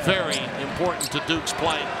very, very important to Duke's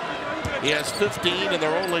play. He has 15, and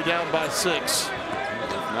they're only down by 6.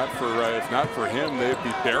 If not for him, they'd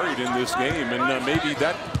be buried in this game, and maybe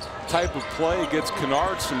that type of play gets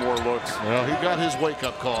Kennard some more looks. Well, he got his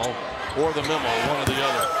wake-up call, or the memo, one or the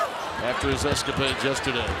other, after his escapade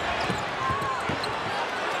yesterday.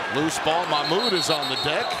 Loose ball. Mahmoud is on the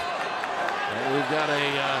deck. And we've got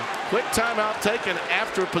a quick timeout taken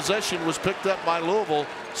after possession was picked up by Louisville.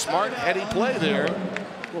 Smart, heady play there.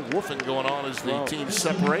 A little woofing going on as the teams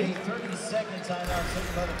separate. 30-second timeout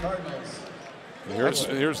taken by the Cardinals.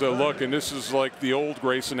 Here's the look, and this is like the old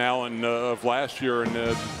Grayson Allen of last year in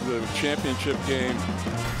the championship game.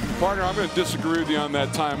 Partner, I'm going to disagree with you on that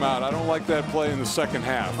timeout. I don't like that play in the second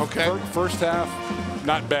half. Okay. First half,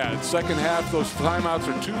 not bad. Second half, those timeouts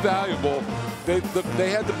are too valuable. They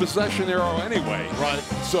had the possession arrow anyway. Right.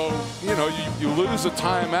 So, you know, you lose a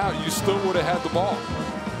timeout, you still would have had the ball.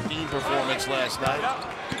 Team performance last night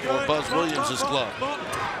for Buzz Williams' club.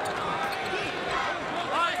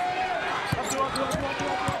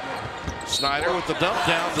 Snyder with the dump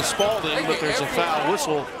down to Spalding, but there's a foul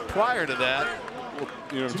whistle prior to that.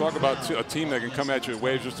 You know, talk about a team that can come at you at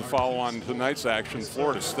waves. Just to follow on tonight's action,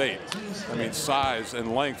 Florida State. I mean, size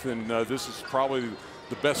and length, and this is probably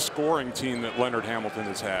the best scoring team that Leonard Hamilton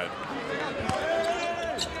has had.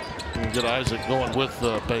 And get Isaac going with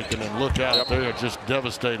Bacon, and look out, they are just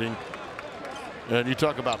devastating. And you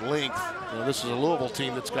talk about length. You know, this is a Louisville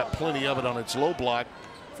team that's got plenty of it on its low block.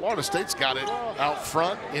 Florida State's got it out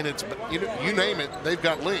front in its, you name it, they've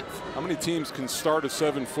got length. How many teams can start a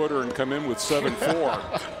 7-footer and come in with 7'4"?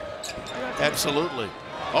 Absolutely.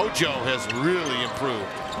 Ojo has really improved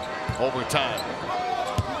over time.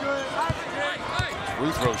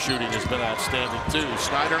 Free throw shooting has been outstanding too.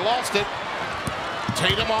 Snyder lost it.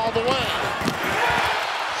 Tatum all the way.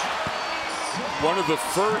 One of the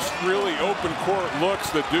first really open court looks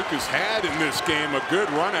that Duke has had in this game. A good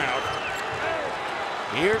run out.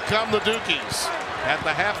 Here come the Dukies at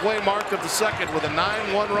the halfway mark of the second with a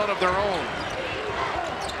 9-1 run of their own.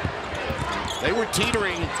 They were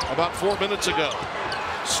teetering about 4 minutes ago.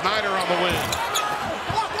 Snyder on the wing.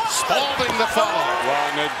 Spalding the follow. Well,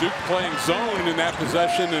 and that Duke playing zone in that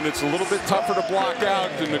possession, and it's a little bit tougher to block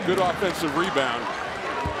out than a good offensive rebound.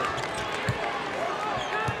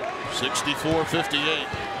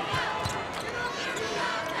 64-58.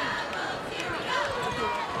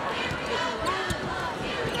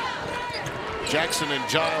 Jackson and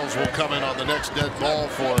Giles will come in on the next dead ball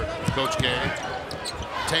for Coach Gay.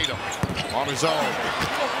 Tatum on his own.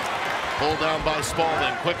 Pulled down by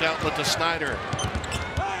Spalding. Quick outlet to Snyder.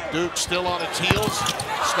 Duke still on its heels.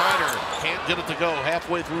 Snyder can't get it to go.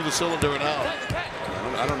 Halfway through the cylinder and out.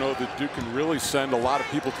 I don't know that Duke can really send a lot of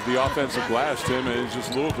people to the offensive glass, Tim. And it's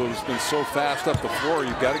just Louisville has been so fast up the floor.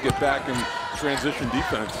 You've got to get back in transition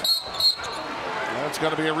defense. That's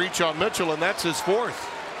going to be a reach on Mitchell, and that's his fourth.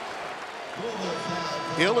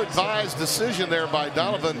 Ill-advised decision there by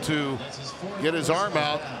Donovan to get his arm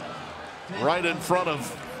out right in front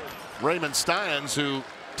of Raymond Steins, who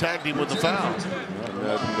tagged him with the foul.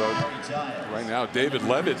 Right now, David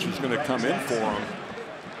Levitch is going to come in for him.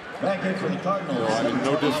 Back in for the Cardinals. So, I mean,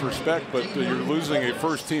 no disrespect, but you're losing a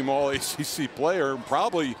first-team All-ACC player,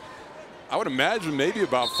 probably, I would imagine, maybe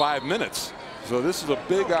about 5 minutes. So this is a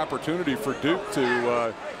big opportunity for Duke to, you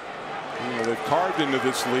know, they've carved into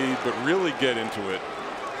this lead, but really get into it.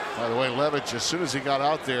 By the way, Levitch, as soon as he got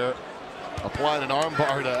out there, applied an arm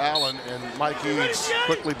bar to Allen, and Mike Eads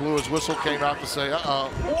quickly blew his whistle, came out to say,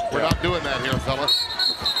 we're not doing that here, fella.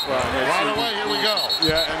 Well, right away, here we go.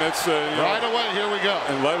 Yeah, and it's right away, here we go.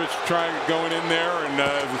 And Levitch going in there and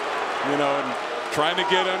you know, and trying to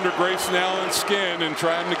get under Grayson Allen's skin and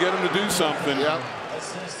trying to get him to do something. Yep.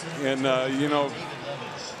 And you know,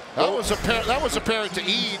 that was apparent to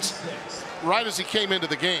Eads right as he came into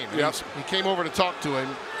the game. Yep. He came over to talk to him.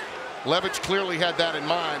 Levitch clearly had that in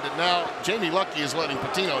mind, and now Jamie Lucky is letting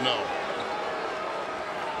Patino know.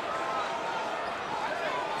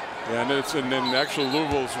 Yeah, and then actually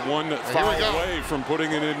Louisville's one foul away from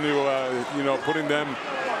putting it into, you know, putting them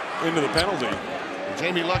into the penalty.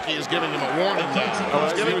 Jamie Lucky is giving him a warning now.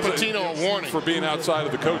 He's giving Patino a warning for being outside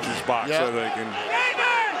of the coach's box. Yep. I think. And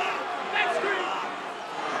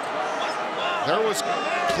there was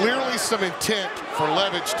clearly some intent for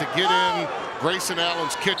Levitch to get in Grayson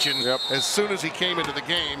Allen's kitchen as soon as he came into the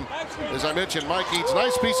game. As I mentioned, Mike Eads,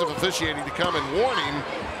 nice piece of officiating to come and warn him,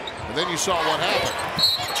 and then you saw what happened.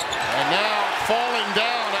 And now falling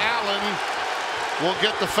down, Allen will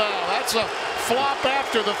get the foul. That's a flop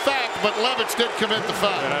after the fact, but Levitch did commit the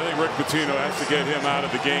foul. And I think Rick Pitino has to get him out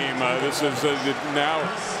of the game. This is now,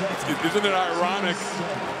 isn't it ironic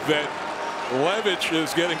that Levitch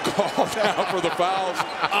is getting called out for the fouls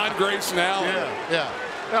on Grayson Allen? Yeah.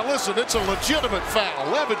 Now listen, it's a legitimate foul.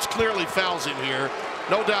 Levitch clearly fouls him here,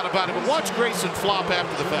 no doubt about it. But watch Grayson flop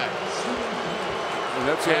after the fact. And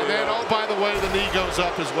then, oh, by the way, the knee goes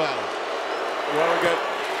up as well. Well, we got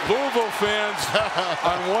Louisville fans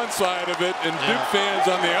on one side of it and Duke fans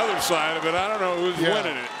on the other side of it. I don't know who's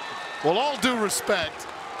winning it. Well, all due respect,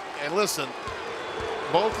 and listen,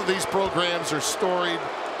 both of these programs are storied,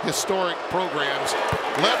 historic programs.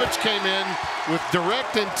 Levitch came in with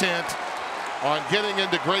direct intent on getting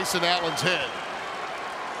into Grayson Allen's head.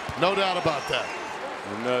 No doubt about that.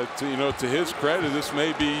 And you know, to his credit, this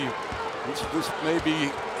may be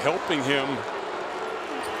helping him.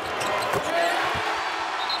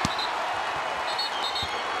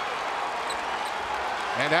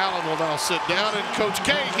 And Allen will now sit down, and Coach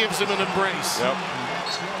K gives him an embrace. Yep.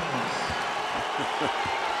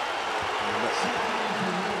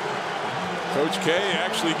 Coach K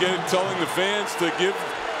actually telling the fans to give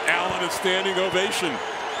Allen a standing ovation.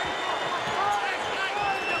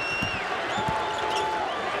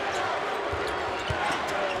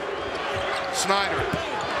 Snyder.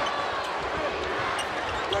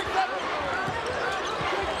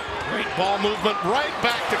 Great ball movement right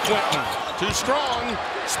back to Quentin. Too strong.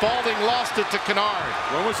 Spalding lost it to Kennard.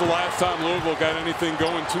 When was the last time Louisville got anything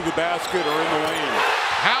going to the basket or in the lane?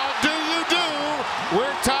 How do you do?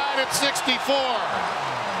 We're tied at 64.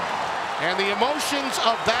 And the emotions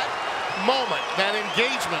of that moment, that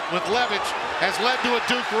engagement with Levitch, has led to a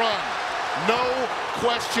Duke run. No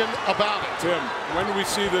question about it. Tim, when do we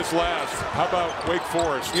see this last? How about Wake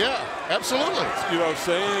Forest? Yeah, absolutely. You know,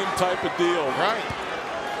 same type of deal. Right.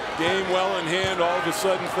 Game well in hand, all of a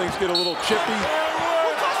sudden things get a little chippy.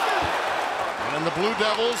 And the Blue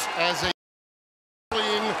Devils as a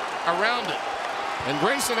playing around it. And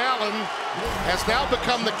Grayson Allen has now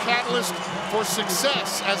become the catalyst for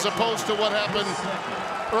success as opposed to what happened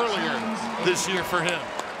earlier this year for him.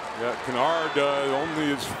 Yeah, Kennard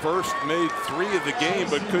only his first made 3 of the game,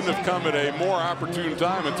 but couldn't have come at a more opportune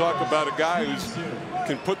time. And talk about a guy who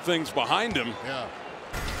can put things behind him. Yeah.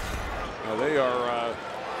 Now they are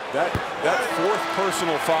that 4th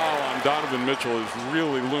personal foul on Donovan Mitchell is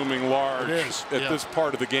really looming large at this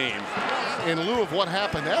part of the game. In lieu of what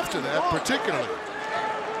happened after that, particularly.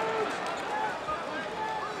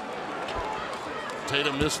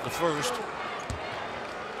 Tatum missed the first.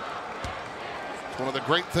 One of the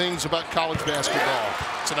great things about college basketball,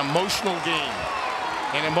 it's an emotional game,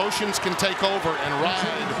 and emotions can take over and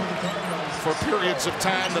ride for periods of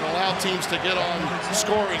time that allow teams to get on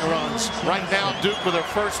scoring runs. Right now, Duke with their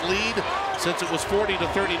first lead since it was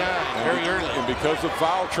 40-39 very early. And because of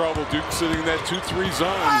foul trouble, Duke sitting in that 2-3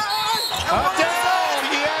 zone. Down,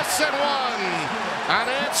 yes, and one. An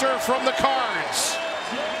answer from the Cards.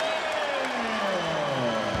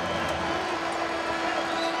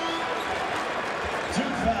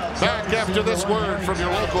 Back after after this word from your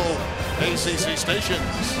local ACC stations.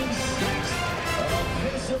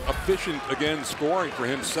 Efficient again scoring for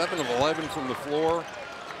him. 7 of 11 from the floor.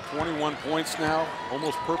 21 points now.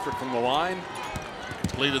 Almost perfect from the line.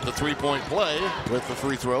 Completed the three-point play with the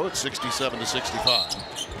free throw at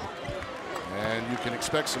 67-65. And you can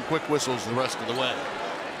expect some quick whistles the rest of the way.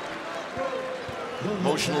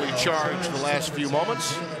 Emotionally charged the last few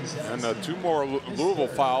moments. And 2 more Louisville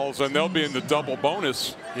fouls, and they'll be in the double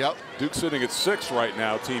bonus. Yep. Duke sitting at 6 right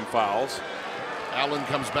now, team fouls. Allen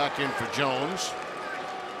comes back in for Jones.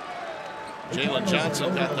 Jalen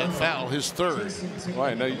Johnson got that foul, his 3rd.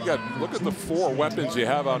 Right, now you got, look at the 4 weapons you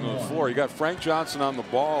have out on the floor. You got Frank Johnson on the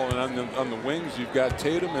ball, and on the wings you've got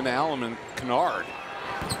Tatum and Allen and Kennard.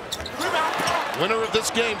 Winner of this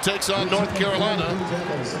game takes on North Carolina,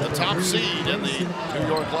 the top seed in the New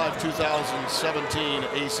York Live 2017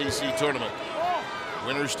 ACC tournament.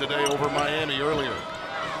 Winners today over Miami earlier.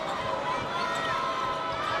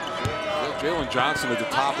 Jalen Johnson at the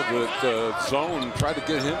top of the zone, tried to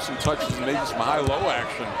get him some touches and maybe some high-low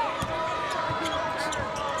action.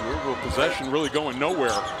 Louisville possession really going nowhere.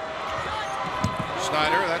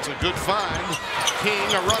 Snyder, that's a good find.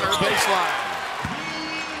 King, a runner, baseline.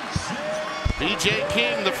 B.J.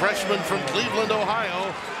 King, the freshman from Cleveland,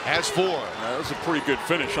 Ohio, has 4. That was a pretty good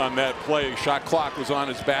finish on that play. Shot clock was on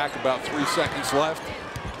his back, about 3 seconds left.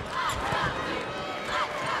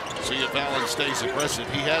 See if Allen stays aggressive.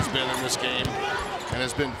 He has been in this game and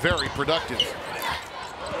has been very productive.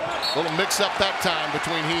 A little mix-up that time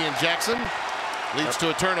between he and Jackson leads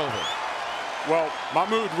to a turnover. Well,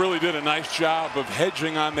 Mahmoud really did a nice job of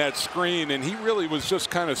hedging on that screen, and he really was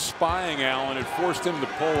just kind of spying Allen. It forced him to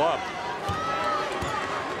pull up.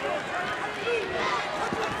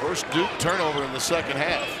 First Duke turnover in the second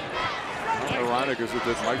half. Ironic is that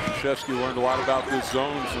Mike Krzyzewski learned a lot about this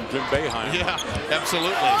zone from Jim Boeheim. Yeah,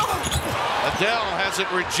 absolutely. Adele has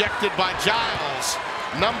it rejected by Giles.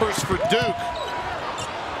 Numbers for Duke.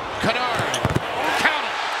 Kennard, count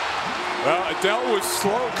it. Well, Adele was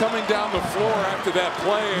slow coming down the floor after that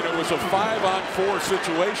play, and it was a 5-on-4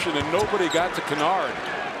 situation, and nobody got to Kennard.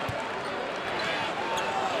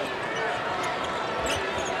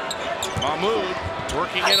 Mahmoud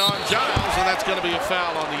working in on Giles, and that's going to be a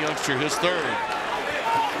foul on the youngster, his 3rd.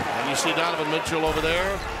 And you see Donovan Mitchell over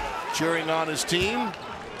there cheering on his team.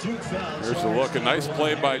 Here's a look, a nice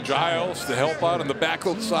play by Giles to help out on the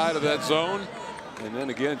backside of that zone. And then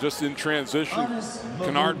again, just in transition,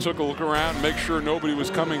 Kennard took a look around, make sure nobody was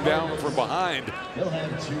coming down from behind. He'll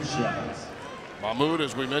have 2 shots. Mahmoud,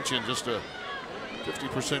 as we mentioned, just a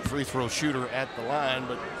 50% free throw shooter at the line,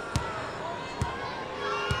 but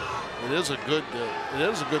it is a good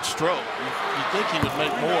stroke. You think he would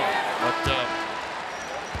make more, but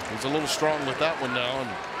he's a little strong with that one now, and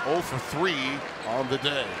 0 for 3 on the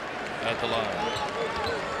day at the line.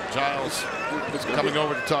 Giles is coming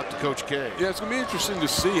over to talk to Coach K. Yeah, it's going to be interesting to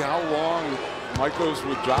see how long Mike goes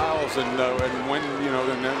with Giles, and when, you know,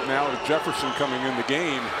 and now Jefferson coming in the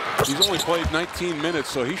game. He's only played 19 minutes,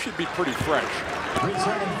 so he should be pretty fresh.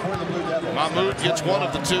 Mahmoud gets 1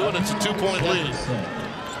 of the 2, and it's a 2-point lead.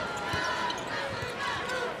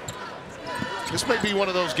 This may be one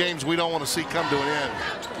of those games we don't want to see come to an end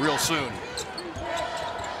real soon.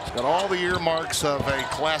 It's got all the earmarks of a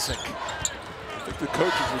classic. I think the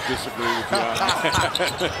coaches would disagree with you on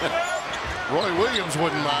that. Roy Williams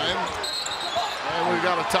wouldn't mind. And we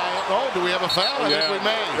got a tie up. Oh, do we have a foul? I think we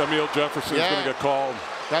may. Emile Jefferson's going to get called.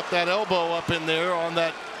 Got that elbow up in there on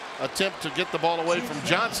that attempt to get the ball away from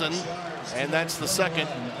Johnson, and that's the 2nd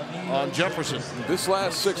on Jefferson. This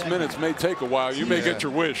last 6 minutes may take a while. You may get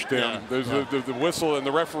your wish, Tim. Yeah. There's the whistle, and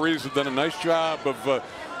the referees have done a nice job of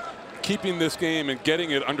keeping this game and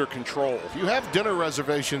getting it under control. If you have dinner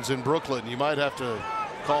reservations in Brooklyn, you might have to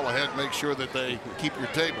call ahead and make sure that they keep your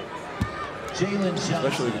table.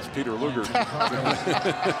 Especially if it's Peter Luger.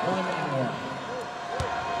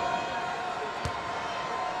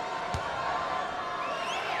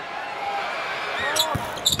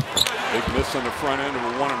 Big miss on the front end of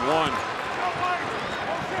a 1-and-1.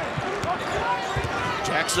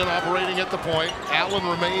 Jackson operating at the point. Allen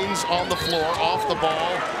remains on the floor, off the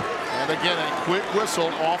ball. And again, a quick whistle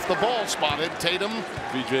off the ball spotted. Tatum.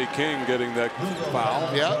 B.J. King getting that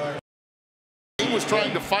foul. Yeah. He was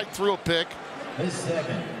trying to fight through a pick,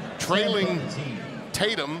 trailing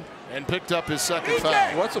Tatum, and picked up his 2nd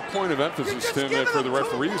foul. What's a point of emphasis, Tim, for the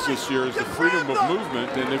referees this year is the freedom of movement.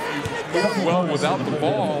 And if you move well without the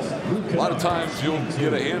ball, a lot of times you'll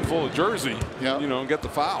get a handful of jersey, you know, and get the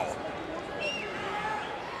foul.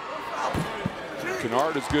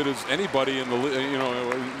 Kennard as good as anybody in the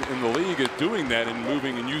league at doing that and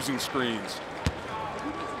moving and using screens.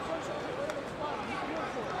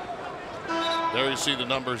 There you see the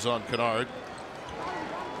numbers on Kennard.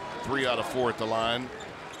 3 out of 4 at the line.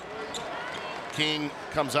 King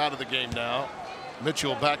comes out of the game now.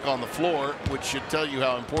 Mitchell back on the floor, which should tell you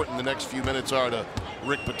how important the next few minutes are to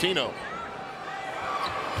Rick Pitino.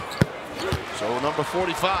 So number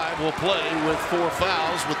 45 will play with 4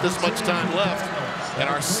 fouls with this much time left, and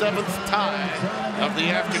our 7th tie of the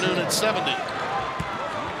afternoon at 70.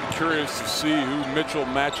 Curious to see who Mitchell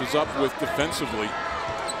matches up with defensively.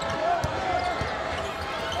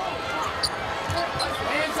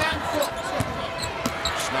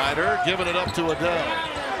 Snyder giving it up to Adele.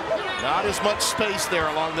 Not as much space there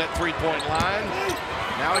along that 3-point line.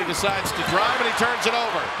 Now he decides to drive and he turns it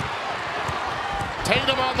over.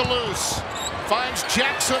 Tatum on the loose. Finds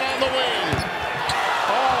Jackson on the wing.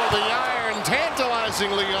 Oh, the iron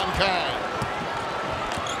tantalizingly unkind.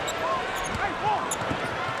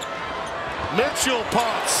 Mitchell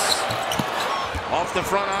pumps off the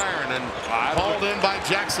front iron and hauled in by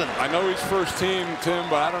Jackson. I know he's first team, Tim,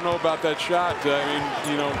 but I don't know about that shot. I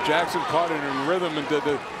mean, you know, Jackson caught it in rhythm and did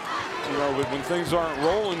the, you know, when things aren't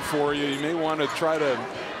rolling for you, you may want to try to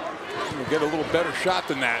get a little better shot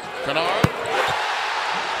than that. Kennard.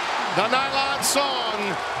 The nylon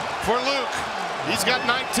song for Luke. He's got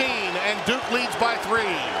 19 and Duke leads by 3.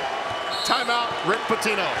 Timeout, Rick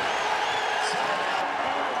Pitino.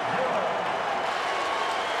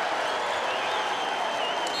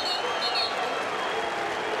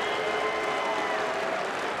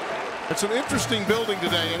 It's an interesting building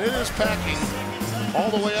today, and it is packing all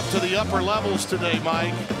the way up to the upper levels today,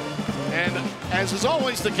 Mike. And as is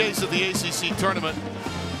always the case at the ACC tournament,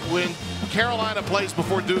 when Carolina plays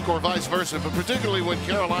before Duke or vice versa, but particularly when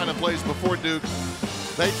Carolina plays before Duke,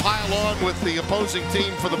 they pile on with the opposing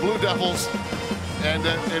team for the Blue Devils, and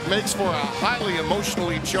it makes for a highly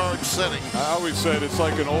emotionally charged setting. I always said it's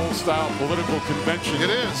like an old-style political convention.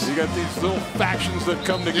 It is. You got these little factions that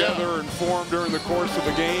come together and form during the course of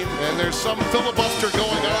the game. And there's some filibuster going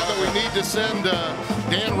on that we need to send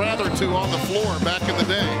Dan Rather to on the floor back in the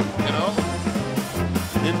day, you know?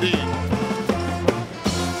 Indeed.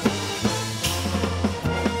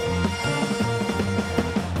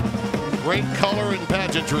 Great color and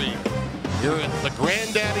pageantry here at the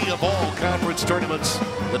granddaddy of all conference tournaments,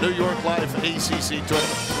 the New York Life ACC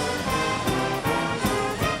tournament.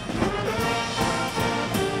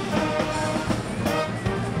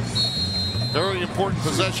 Very important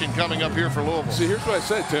possession coming up here for Louisville. See, here's what I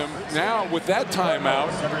said, Tim. Now, with that timeout,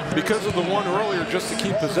 because of the one earlier just to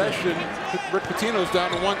keep possession, Rick Pitino's down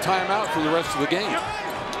to 1 timeout for the rest of the game.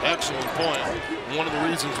 Excellent point. One of the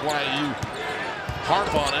reasons why you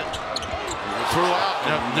harp on it.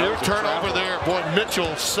 Throughout, near turnover there. Boy,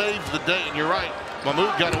 Mitchell saved the day, and you're right.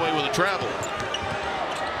 Mahmoud got away with a travel.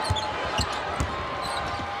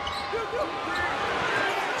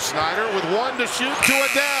 Snyder with 1 to shoot to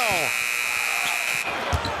Adele.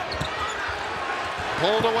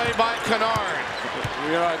 Pulled away by Kennard.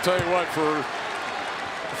 You know, I tell you what,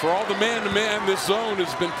 for all the man-to-man, this zone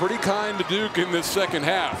has been pretty kind to Duke in this second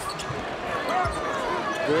half.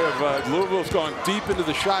 We have Louisville's gone deep into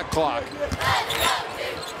the shot clock.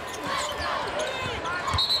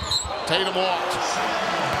 Tatum walked.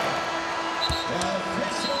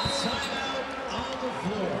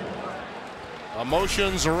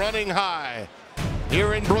 Emotions running high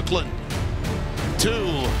here in Brooklyn. 2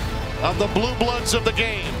 of the blue bloods of the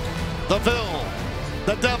game, the Ville,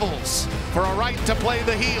 the Devils, for a right to play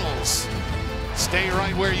the heels. Stay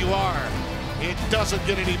right where you are. It doesn't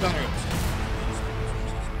get any better.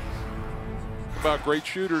 About great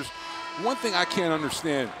shooters. One thing I can't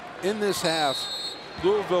understand, in this half,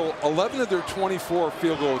 Louisville, 11 of their 24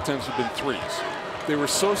 field goal attempts have been threes. They were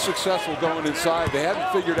so successful going inside. They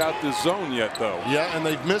haven't figured out this zone yet, though. Yeah, and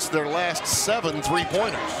they've missed their last 7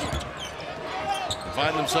 3-pointers.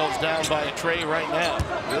 Find themselves down by a tray right now.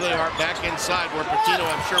 Here they are back inside where Pitino,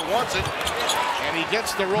 I'm sure, wants it. And he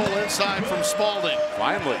gets the roll inside from Spalding.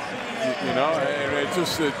 Finally. You know,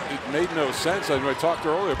 it made no sense. I talked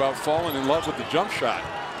earlier about falling in love with the jump shot.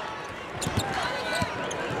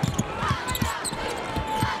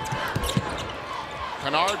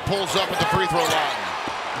 Kennard pulls up at the free throw line.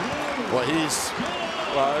 Well, he's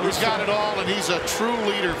got it all, and he's a true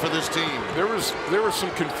leader for this team. There was some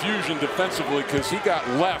confusion defensively because he got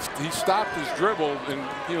left. He stopped his dribble, and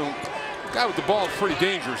you know, the guy with the ball is pretty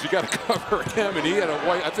dangerous. You got to cover him, and he had a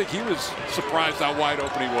wide. I think he was surprised how wide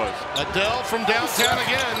open he was. Adele from downtown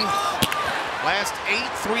again. Last 8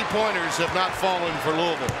 3-pointers have not fallen for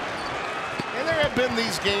Louisville. And there have been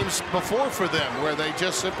these games before for them where they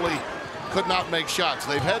just simply could not make shots.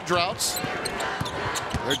 They've had droughts.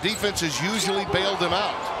 Their defense has usually bailed them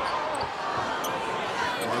out.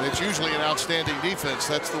 And it's usually an outstanding defense.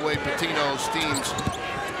 That's the way Pitino's teams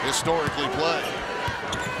historically play.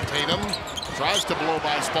 Tatum tries to blow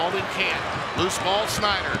by Spalding, can't. Loose ball,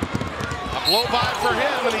 Snyder. A blow by for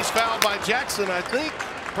him, and he's fouled by Jackson, I think,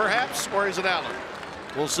 perhaps, or is it Allen?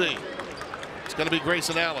 We'll see. It's going to be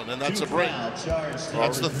Grayson Allen, and that's a break.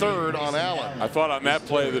 That's the third on Allen. I thought on that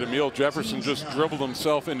play that Emile Jefferson just dribbled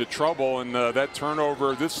himself into trouble, and that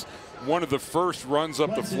turnover, this one of the first runs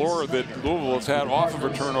up the floor that Louisville has had off of a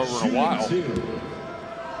turnover in a while.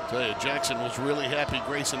 I tell you, Jackson was really happy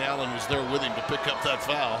Grayson Allen was there with him to pick up that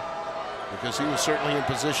foul, because he was certainly in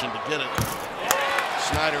position to get it.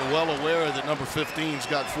 Snyder well aware that number 15's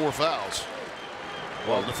got 4 fouls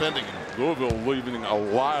while defending him. Louisville leaving a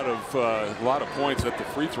lot of points at the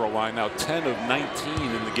free throw line now, 10 of 19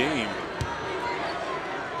 in the game.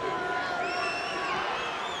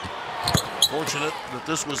 Fortunate that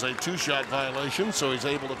this was a 2-shot violation, so he's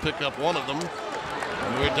able to pick up one of them,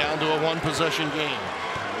 and we're down to a 1-possession game.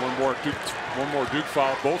 One more Duke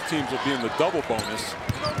foul. Both teams will be in the double bonus.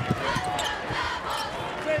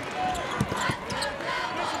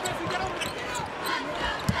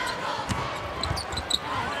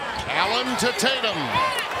 Allen to Tatum.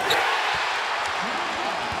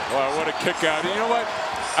 Wow, what a kick out. You know what?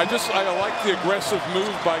 I like the aggressive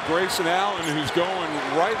move by Grayson Allen, who's going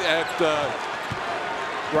right at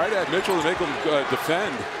Mitchell to make him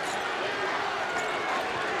defend.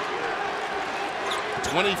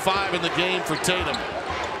 25 in the game for Tatum.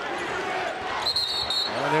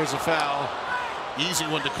 And there's a foul. Easy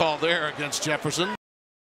one to call there against Jefferson.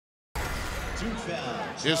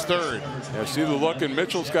 His third. Yeah, see the look, and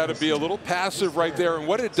Mitchell's got to be a little passive right there. And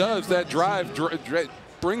what it does, that drive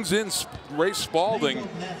brings in Ray Spalding.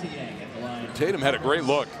 Tatum had a great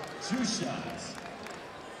look.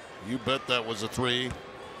 You bet that was a 3.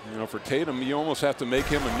 You know, for Tatum, you almost have to make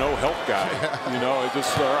him a no-help guy. You know, it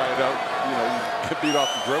just, all right, you know, you get beat off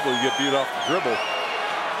the dribble, you get beat off the dribble.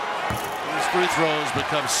 These free throws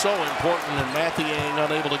become so important, and Mathiang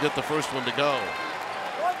unable to get the first one to go.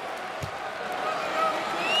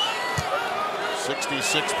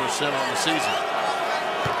 66% on the season.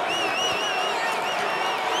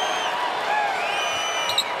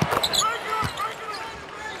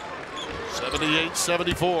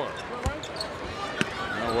 .78-74.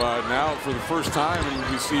 Now for the first time,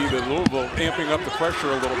 we see that Louisville amping up the pressure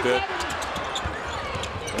a little bit.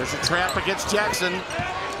 There's a trap against Jackson.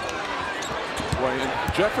 Well, and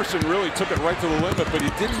Jefferson really took it right to the limit, but he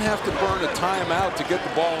didn't have to burn a timeout to get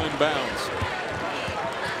the ball inbounds.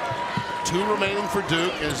 2 remaining for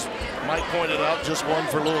Duke, as Mike pointed out, just 1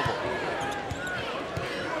 for Louisville.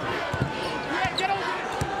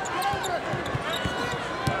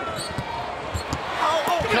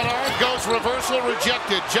 Kennard goes reversal,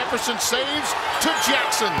 rejected. Jefferson saves to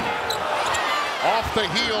Jackson. Off the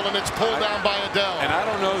heel, and it's pulled down by Adele. And I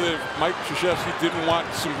don't know that Mike Krzyzewski didn't want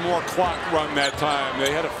some more clock run that time.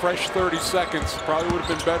 They had a fresh 30 seconds. Probably would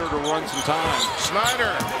have been better to run some time.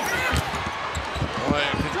 Snyder. Boy,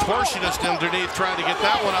 a contortionist underneath trying to get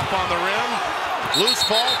that one up on the rim. Loose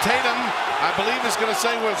ball. Tatum, I believe, is going to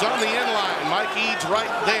say was on the inline. Mike Eads right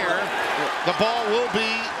there. The ball will be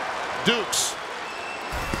Duke's.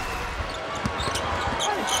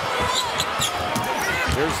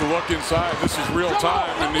 Here's the look inside. This is real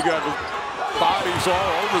time, and you got bodies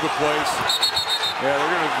all over the place. Yeah,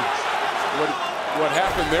 they're gonna. What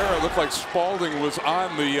happened there? It looked like Spalding was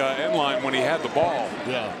on the end line when he had the ball.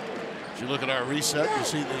 Yeah. If you look at our reset, you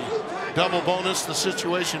see the double bonus, the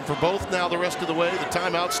situation for both now the rest of the way. The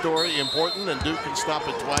timeout story important, and Duke can stop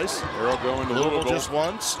it twice. Arrow going to Louisville just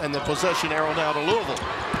once, and the possession arrow now to Louisville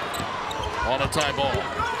on a tie ball.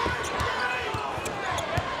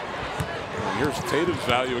 Here's Tatum's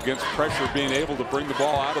value against pressure, being able to bring the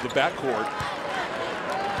ball out of the backcourt.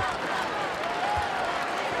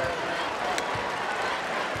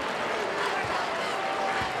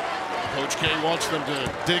 Coach K wants them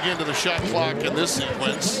to dig into the shot clock in this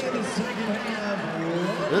sequence.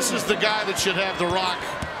 This is the guy that should have the rock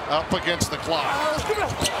up against the clock.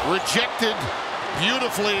 Rejected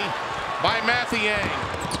beautifully by Mathiang.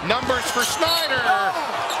 Numbers for Snyder.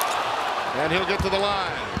 And he'll get to the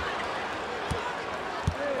line.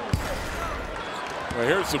 Well,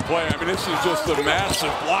 here's the play. I mean, this is just a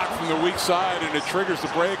massive block from the weak side, and it triggers the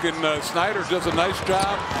break. And Snyder does a nice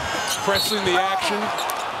job pressing the action,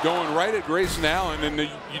 going right at Grayson Allen. And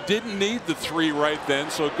you didn't need the 3 right then,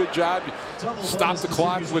 so good job. Stop the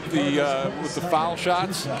clock with the foul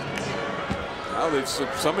shots. Now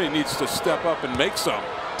somebody needs to step up and make some.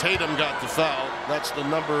 Tatum got the foul. That's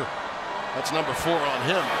number 4 on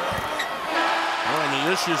him. And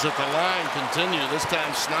the issues at the line continue. This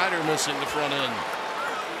time Snyder missing the front end.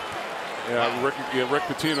 Yeah, Rick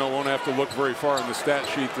Pitino won't have to look very far in the stat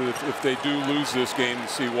sheet if they do lose this game to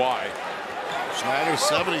see why. Snyder's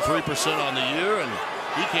 73% on the year, and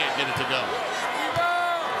he can't get it to go.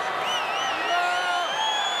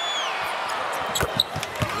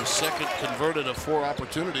 His second converted of 4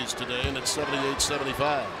 opportunities today, and it's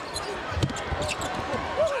 78-75.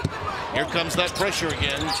 Here comes that pressure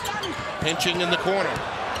again, pinching in the corner.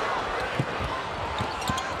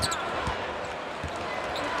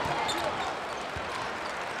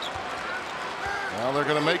 Well, they're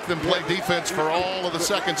going to make them play defense for all of the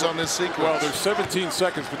seconds on this sequence. Well, there's 17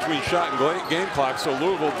 seconds between shot and game clock, so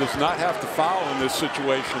Louisville does not have to foul in this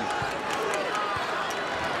situation.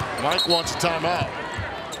 Mike wants a timeout.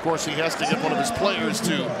 Of course, he has to get one of his players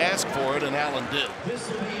to ask for it, and Allen did.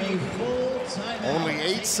 Only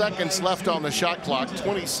 8 seconds left on the shot clock,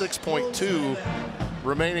 26.2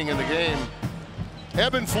 remaining in the game.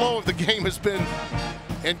 Ebb and flow of the game has been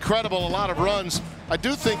incredible, a lot of runs. I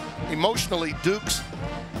do think emotionally Duke's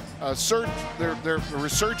their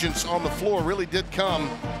resurgence on the floor really did come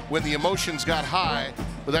when the emotions got high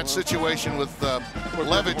with that situation with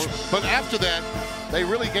Levitch. But after that, they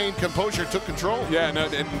really gained composure, took control. Yeah,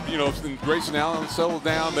 and you know, Grayson Allen settled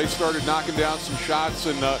down. They started knocking down some shots,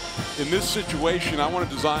 and in this situation, I want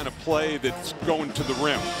to design a play that's going to the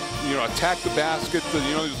rim. You know, attack the basket. You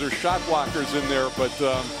know, there's shot blockers in there, but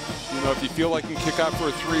you know, if you feel like you can kick out for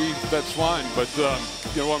a 3, that's fine. But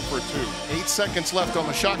you know, 1 for a 2. 8 seconds left on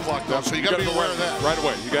the shot clock, though, so you got to be aware of that. Right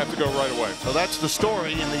away. You got to go right away. So that's the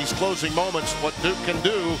story in these closing moments, what Duke can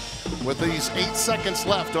do with these 8 seconds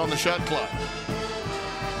left on the shot clock.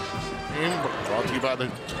 And brought to you by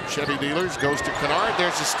the Chevy dealers. Goes to Kennard.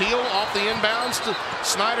 There's a steal off the inbounds.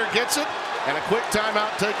 Snyder gets it. And a quick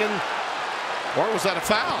timeout taken. Or was that a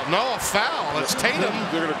foul? No, a foul. It's Tatum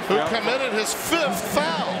who committed his 5th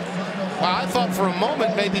foul. Well, I thought for a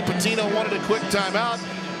moment maybe Pitino wanted a quick timeout.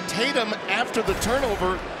 Tatum, after the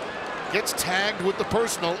turnover, gets tagged with the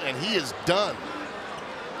personal, and he is done.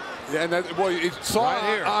 Yeah, and that, well, you saw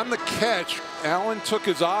right here on the catch, Allen took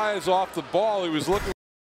his eyes off the ball. He was looking.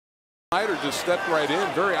 Snyder just stepped right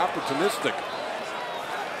in, very opportunistic.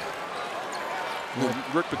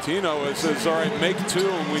 Rick Pitino says, all right, make 2,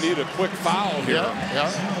 and we need a quick foul here.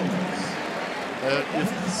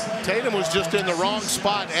 If Tatum was just in the wrong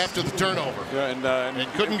spot after the turnover. Yeah,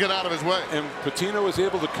 and couldn't get out of his way. And Pitino was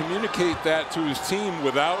able to communicate that to his team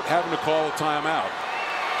without having to call a timeout.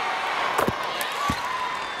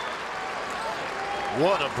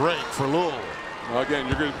 What a break for Louisville. Well,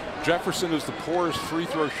 again, Jefferson is the poorest free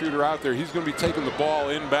throw shooter out there. He's going to be taking the ball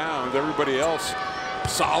inbound. Everybody else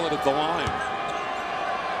solid at the line.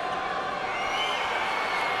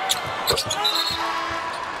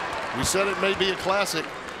 We said it may be a classic.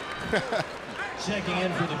 Checking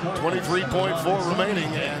in for the 23.4 remaining,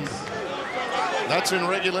 and that's in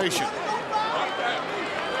regulation.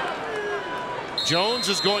 Jones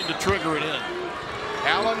is going to trigger it in.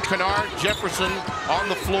 Allen, Kennard, Jefferson on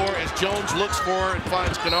the floor as Jones looks for and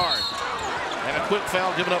finds Kennard. And a quick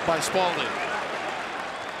foul given up by Spalding.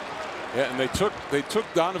 Yeah, and they took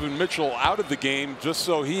Donovan Mitchell out of the game just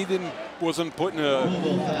so he wasn't put in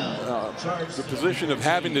the position of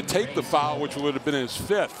having to take the foul, which would have been his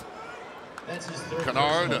 5th.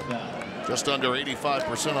 Kennard, just under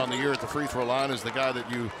 85% on the year at the free throw line, is the guy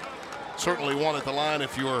that you certainly want at the line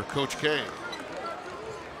if you're Coach K.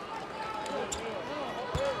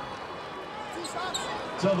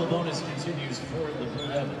 Total bonus continues for the Blue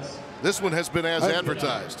Devils. This one has been as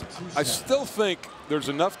advertised. I still think there's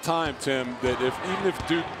enough time, Tim, that even if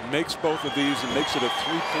Duke makes both of these and makes it a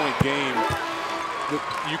 3-point game,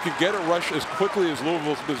 that you can get a rush as quickly as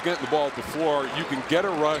Louisville is getting the ball at the floor. You can get a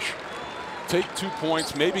rush, take 2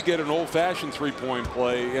 points, maybe get an old-fashioned 3-point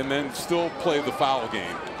play, and then still play the foul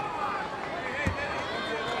game.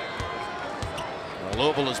 Well,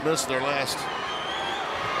 Louisville has missed their last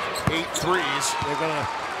 8 threes. They're going to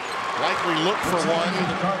likely look for one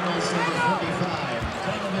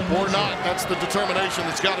or not. That's the determination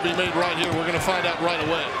that's got to be made right here. We're going to find out right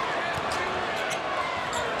away.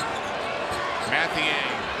 Mathieu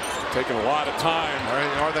taking a lot of time.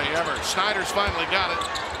 Are they ever? Snyder's finally got it.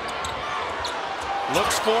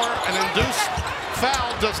 Looks for an induced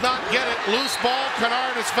foul. Does not get it. Loose ball.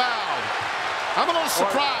 Kennard is fouled. I'm a little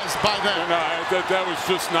surprised by that. No, that was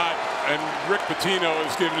just not. And Rick Pitino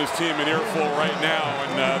is giving his team an earful right now,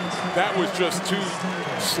 and that was just too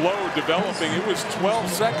slow developing. It was 12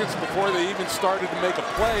 seconds before they even started to make a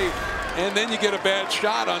play, and then you get a bad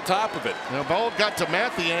shot on top of it. The ball got to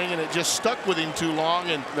Mathieu, and it just stuck with him too long.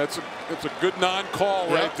 And it's a good non-call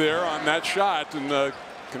right there on that shot, and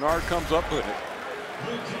Kennard comes up with it.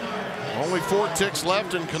 Only 4 ticks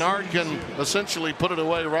left, and Kennard can essentially put it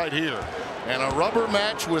away right here. And a rubber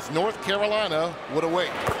match with North Carolina would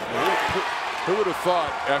await. Who would have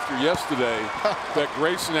thought after yesterday that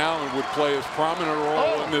Grayson Allen would play as prominent a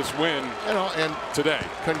role in this win and today?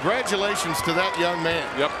 Congratulations to that young man.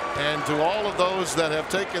 Yep. And to all of those that have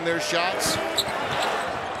taken their shots.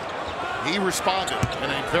 He responded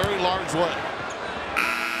in a very large way.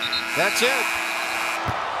 That's it.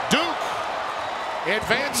 Duke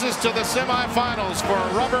advances to the semifinals for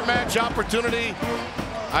a rubber match opportunity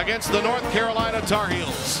against the North Carolina Tar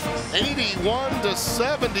Heels.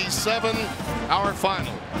 81-77, our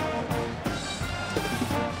final.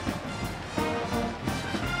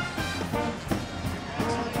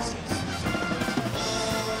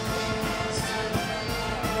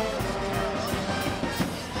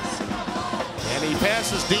 And he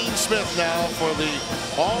passes Dean Smith now for the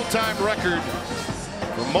all-time record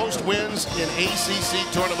for most wins in ACC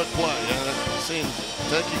tournament play. And I've seen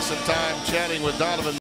taking some time chatting with Donovan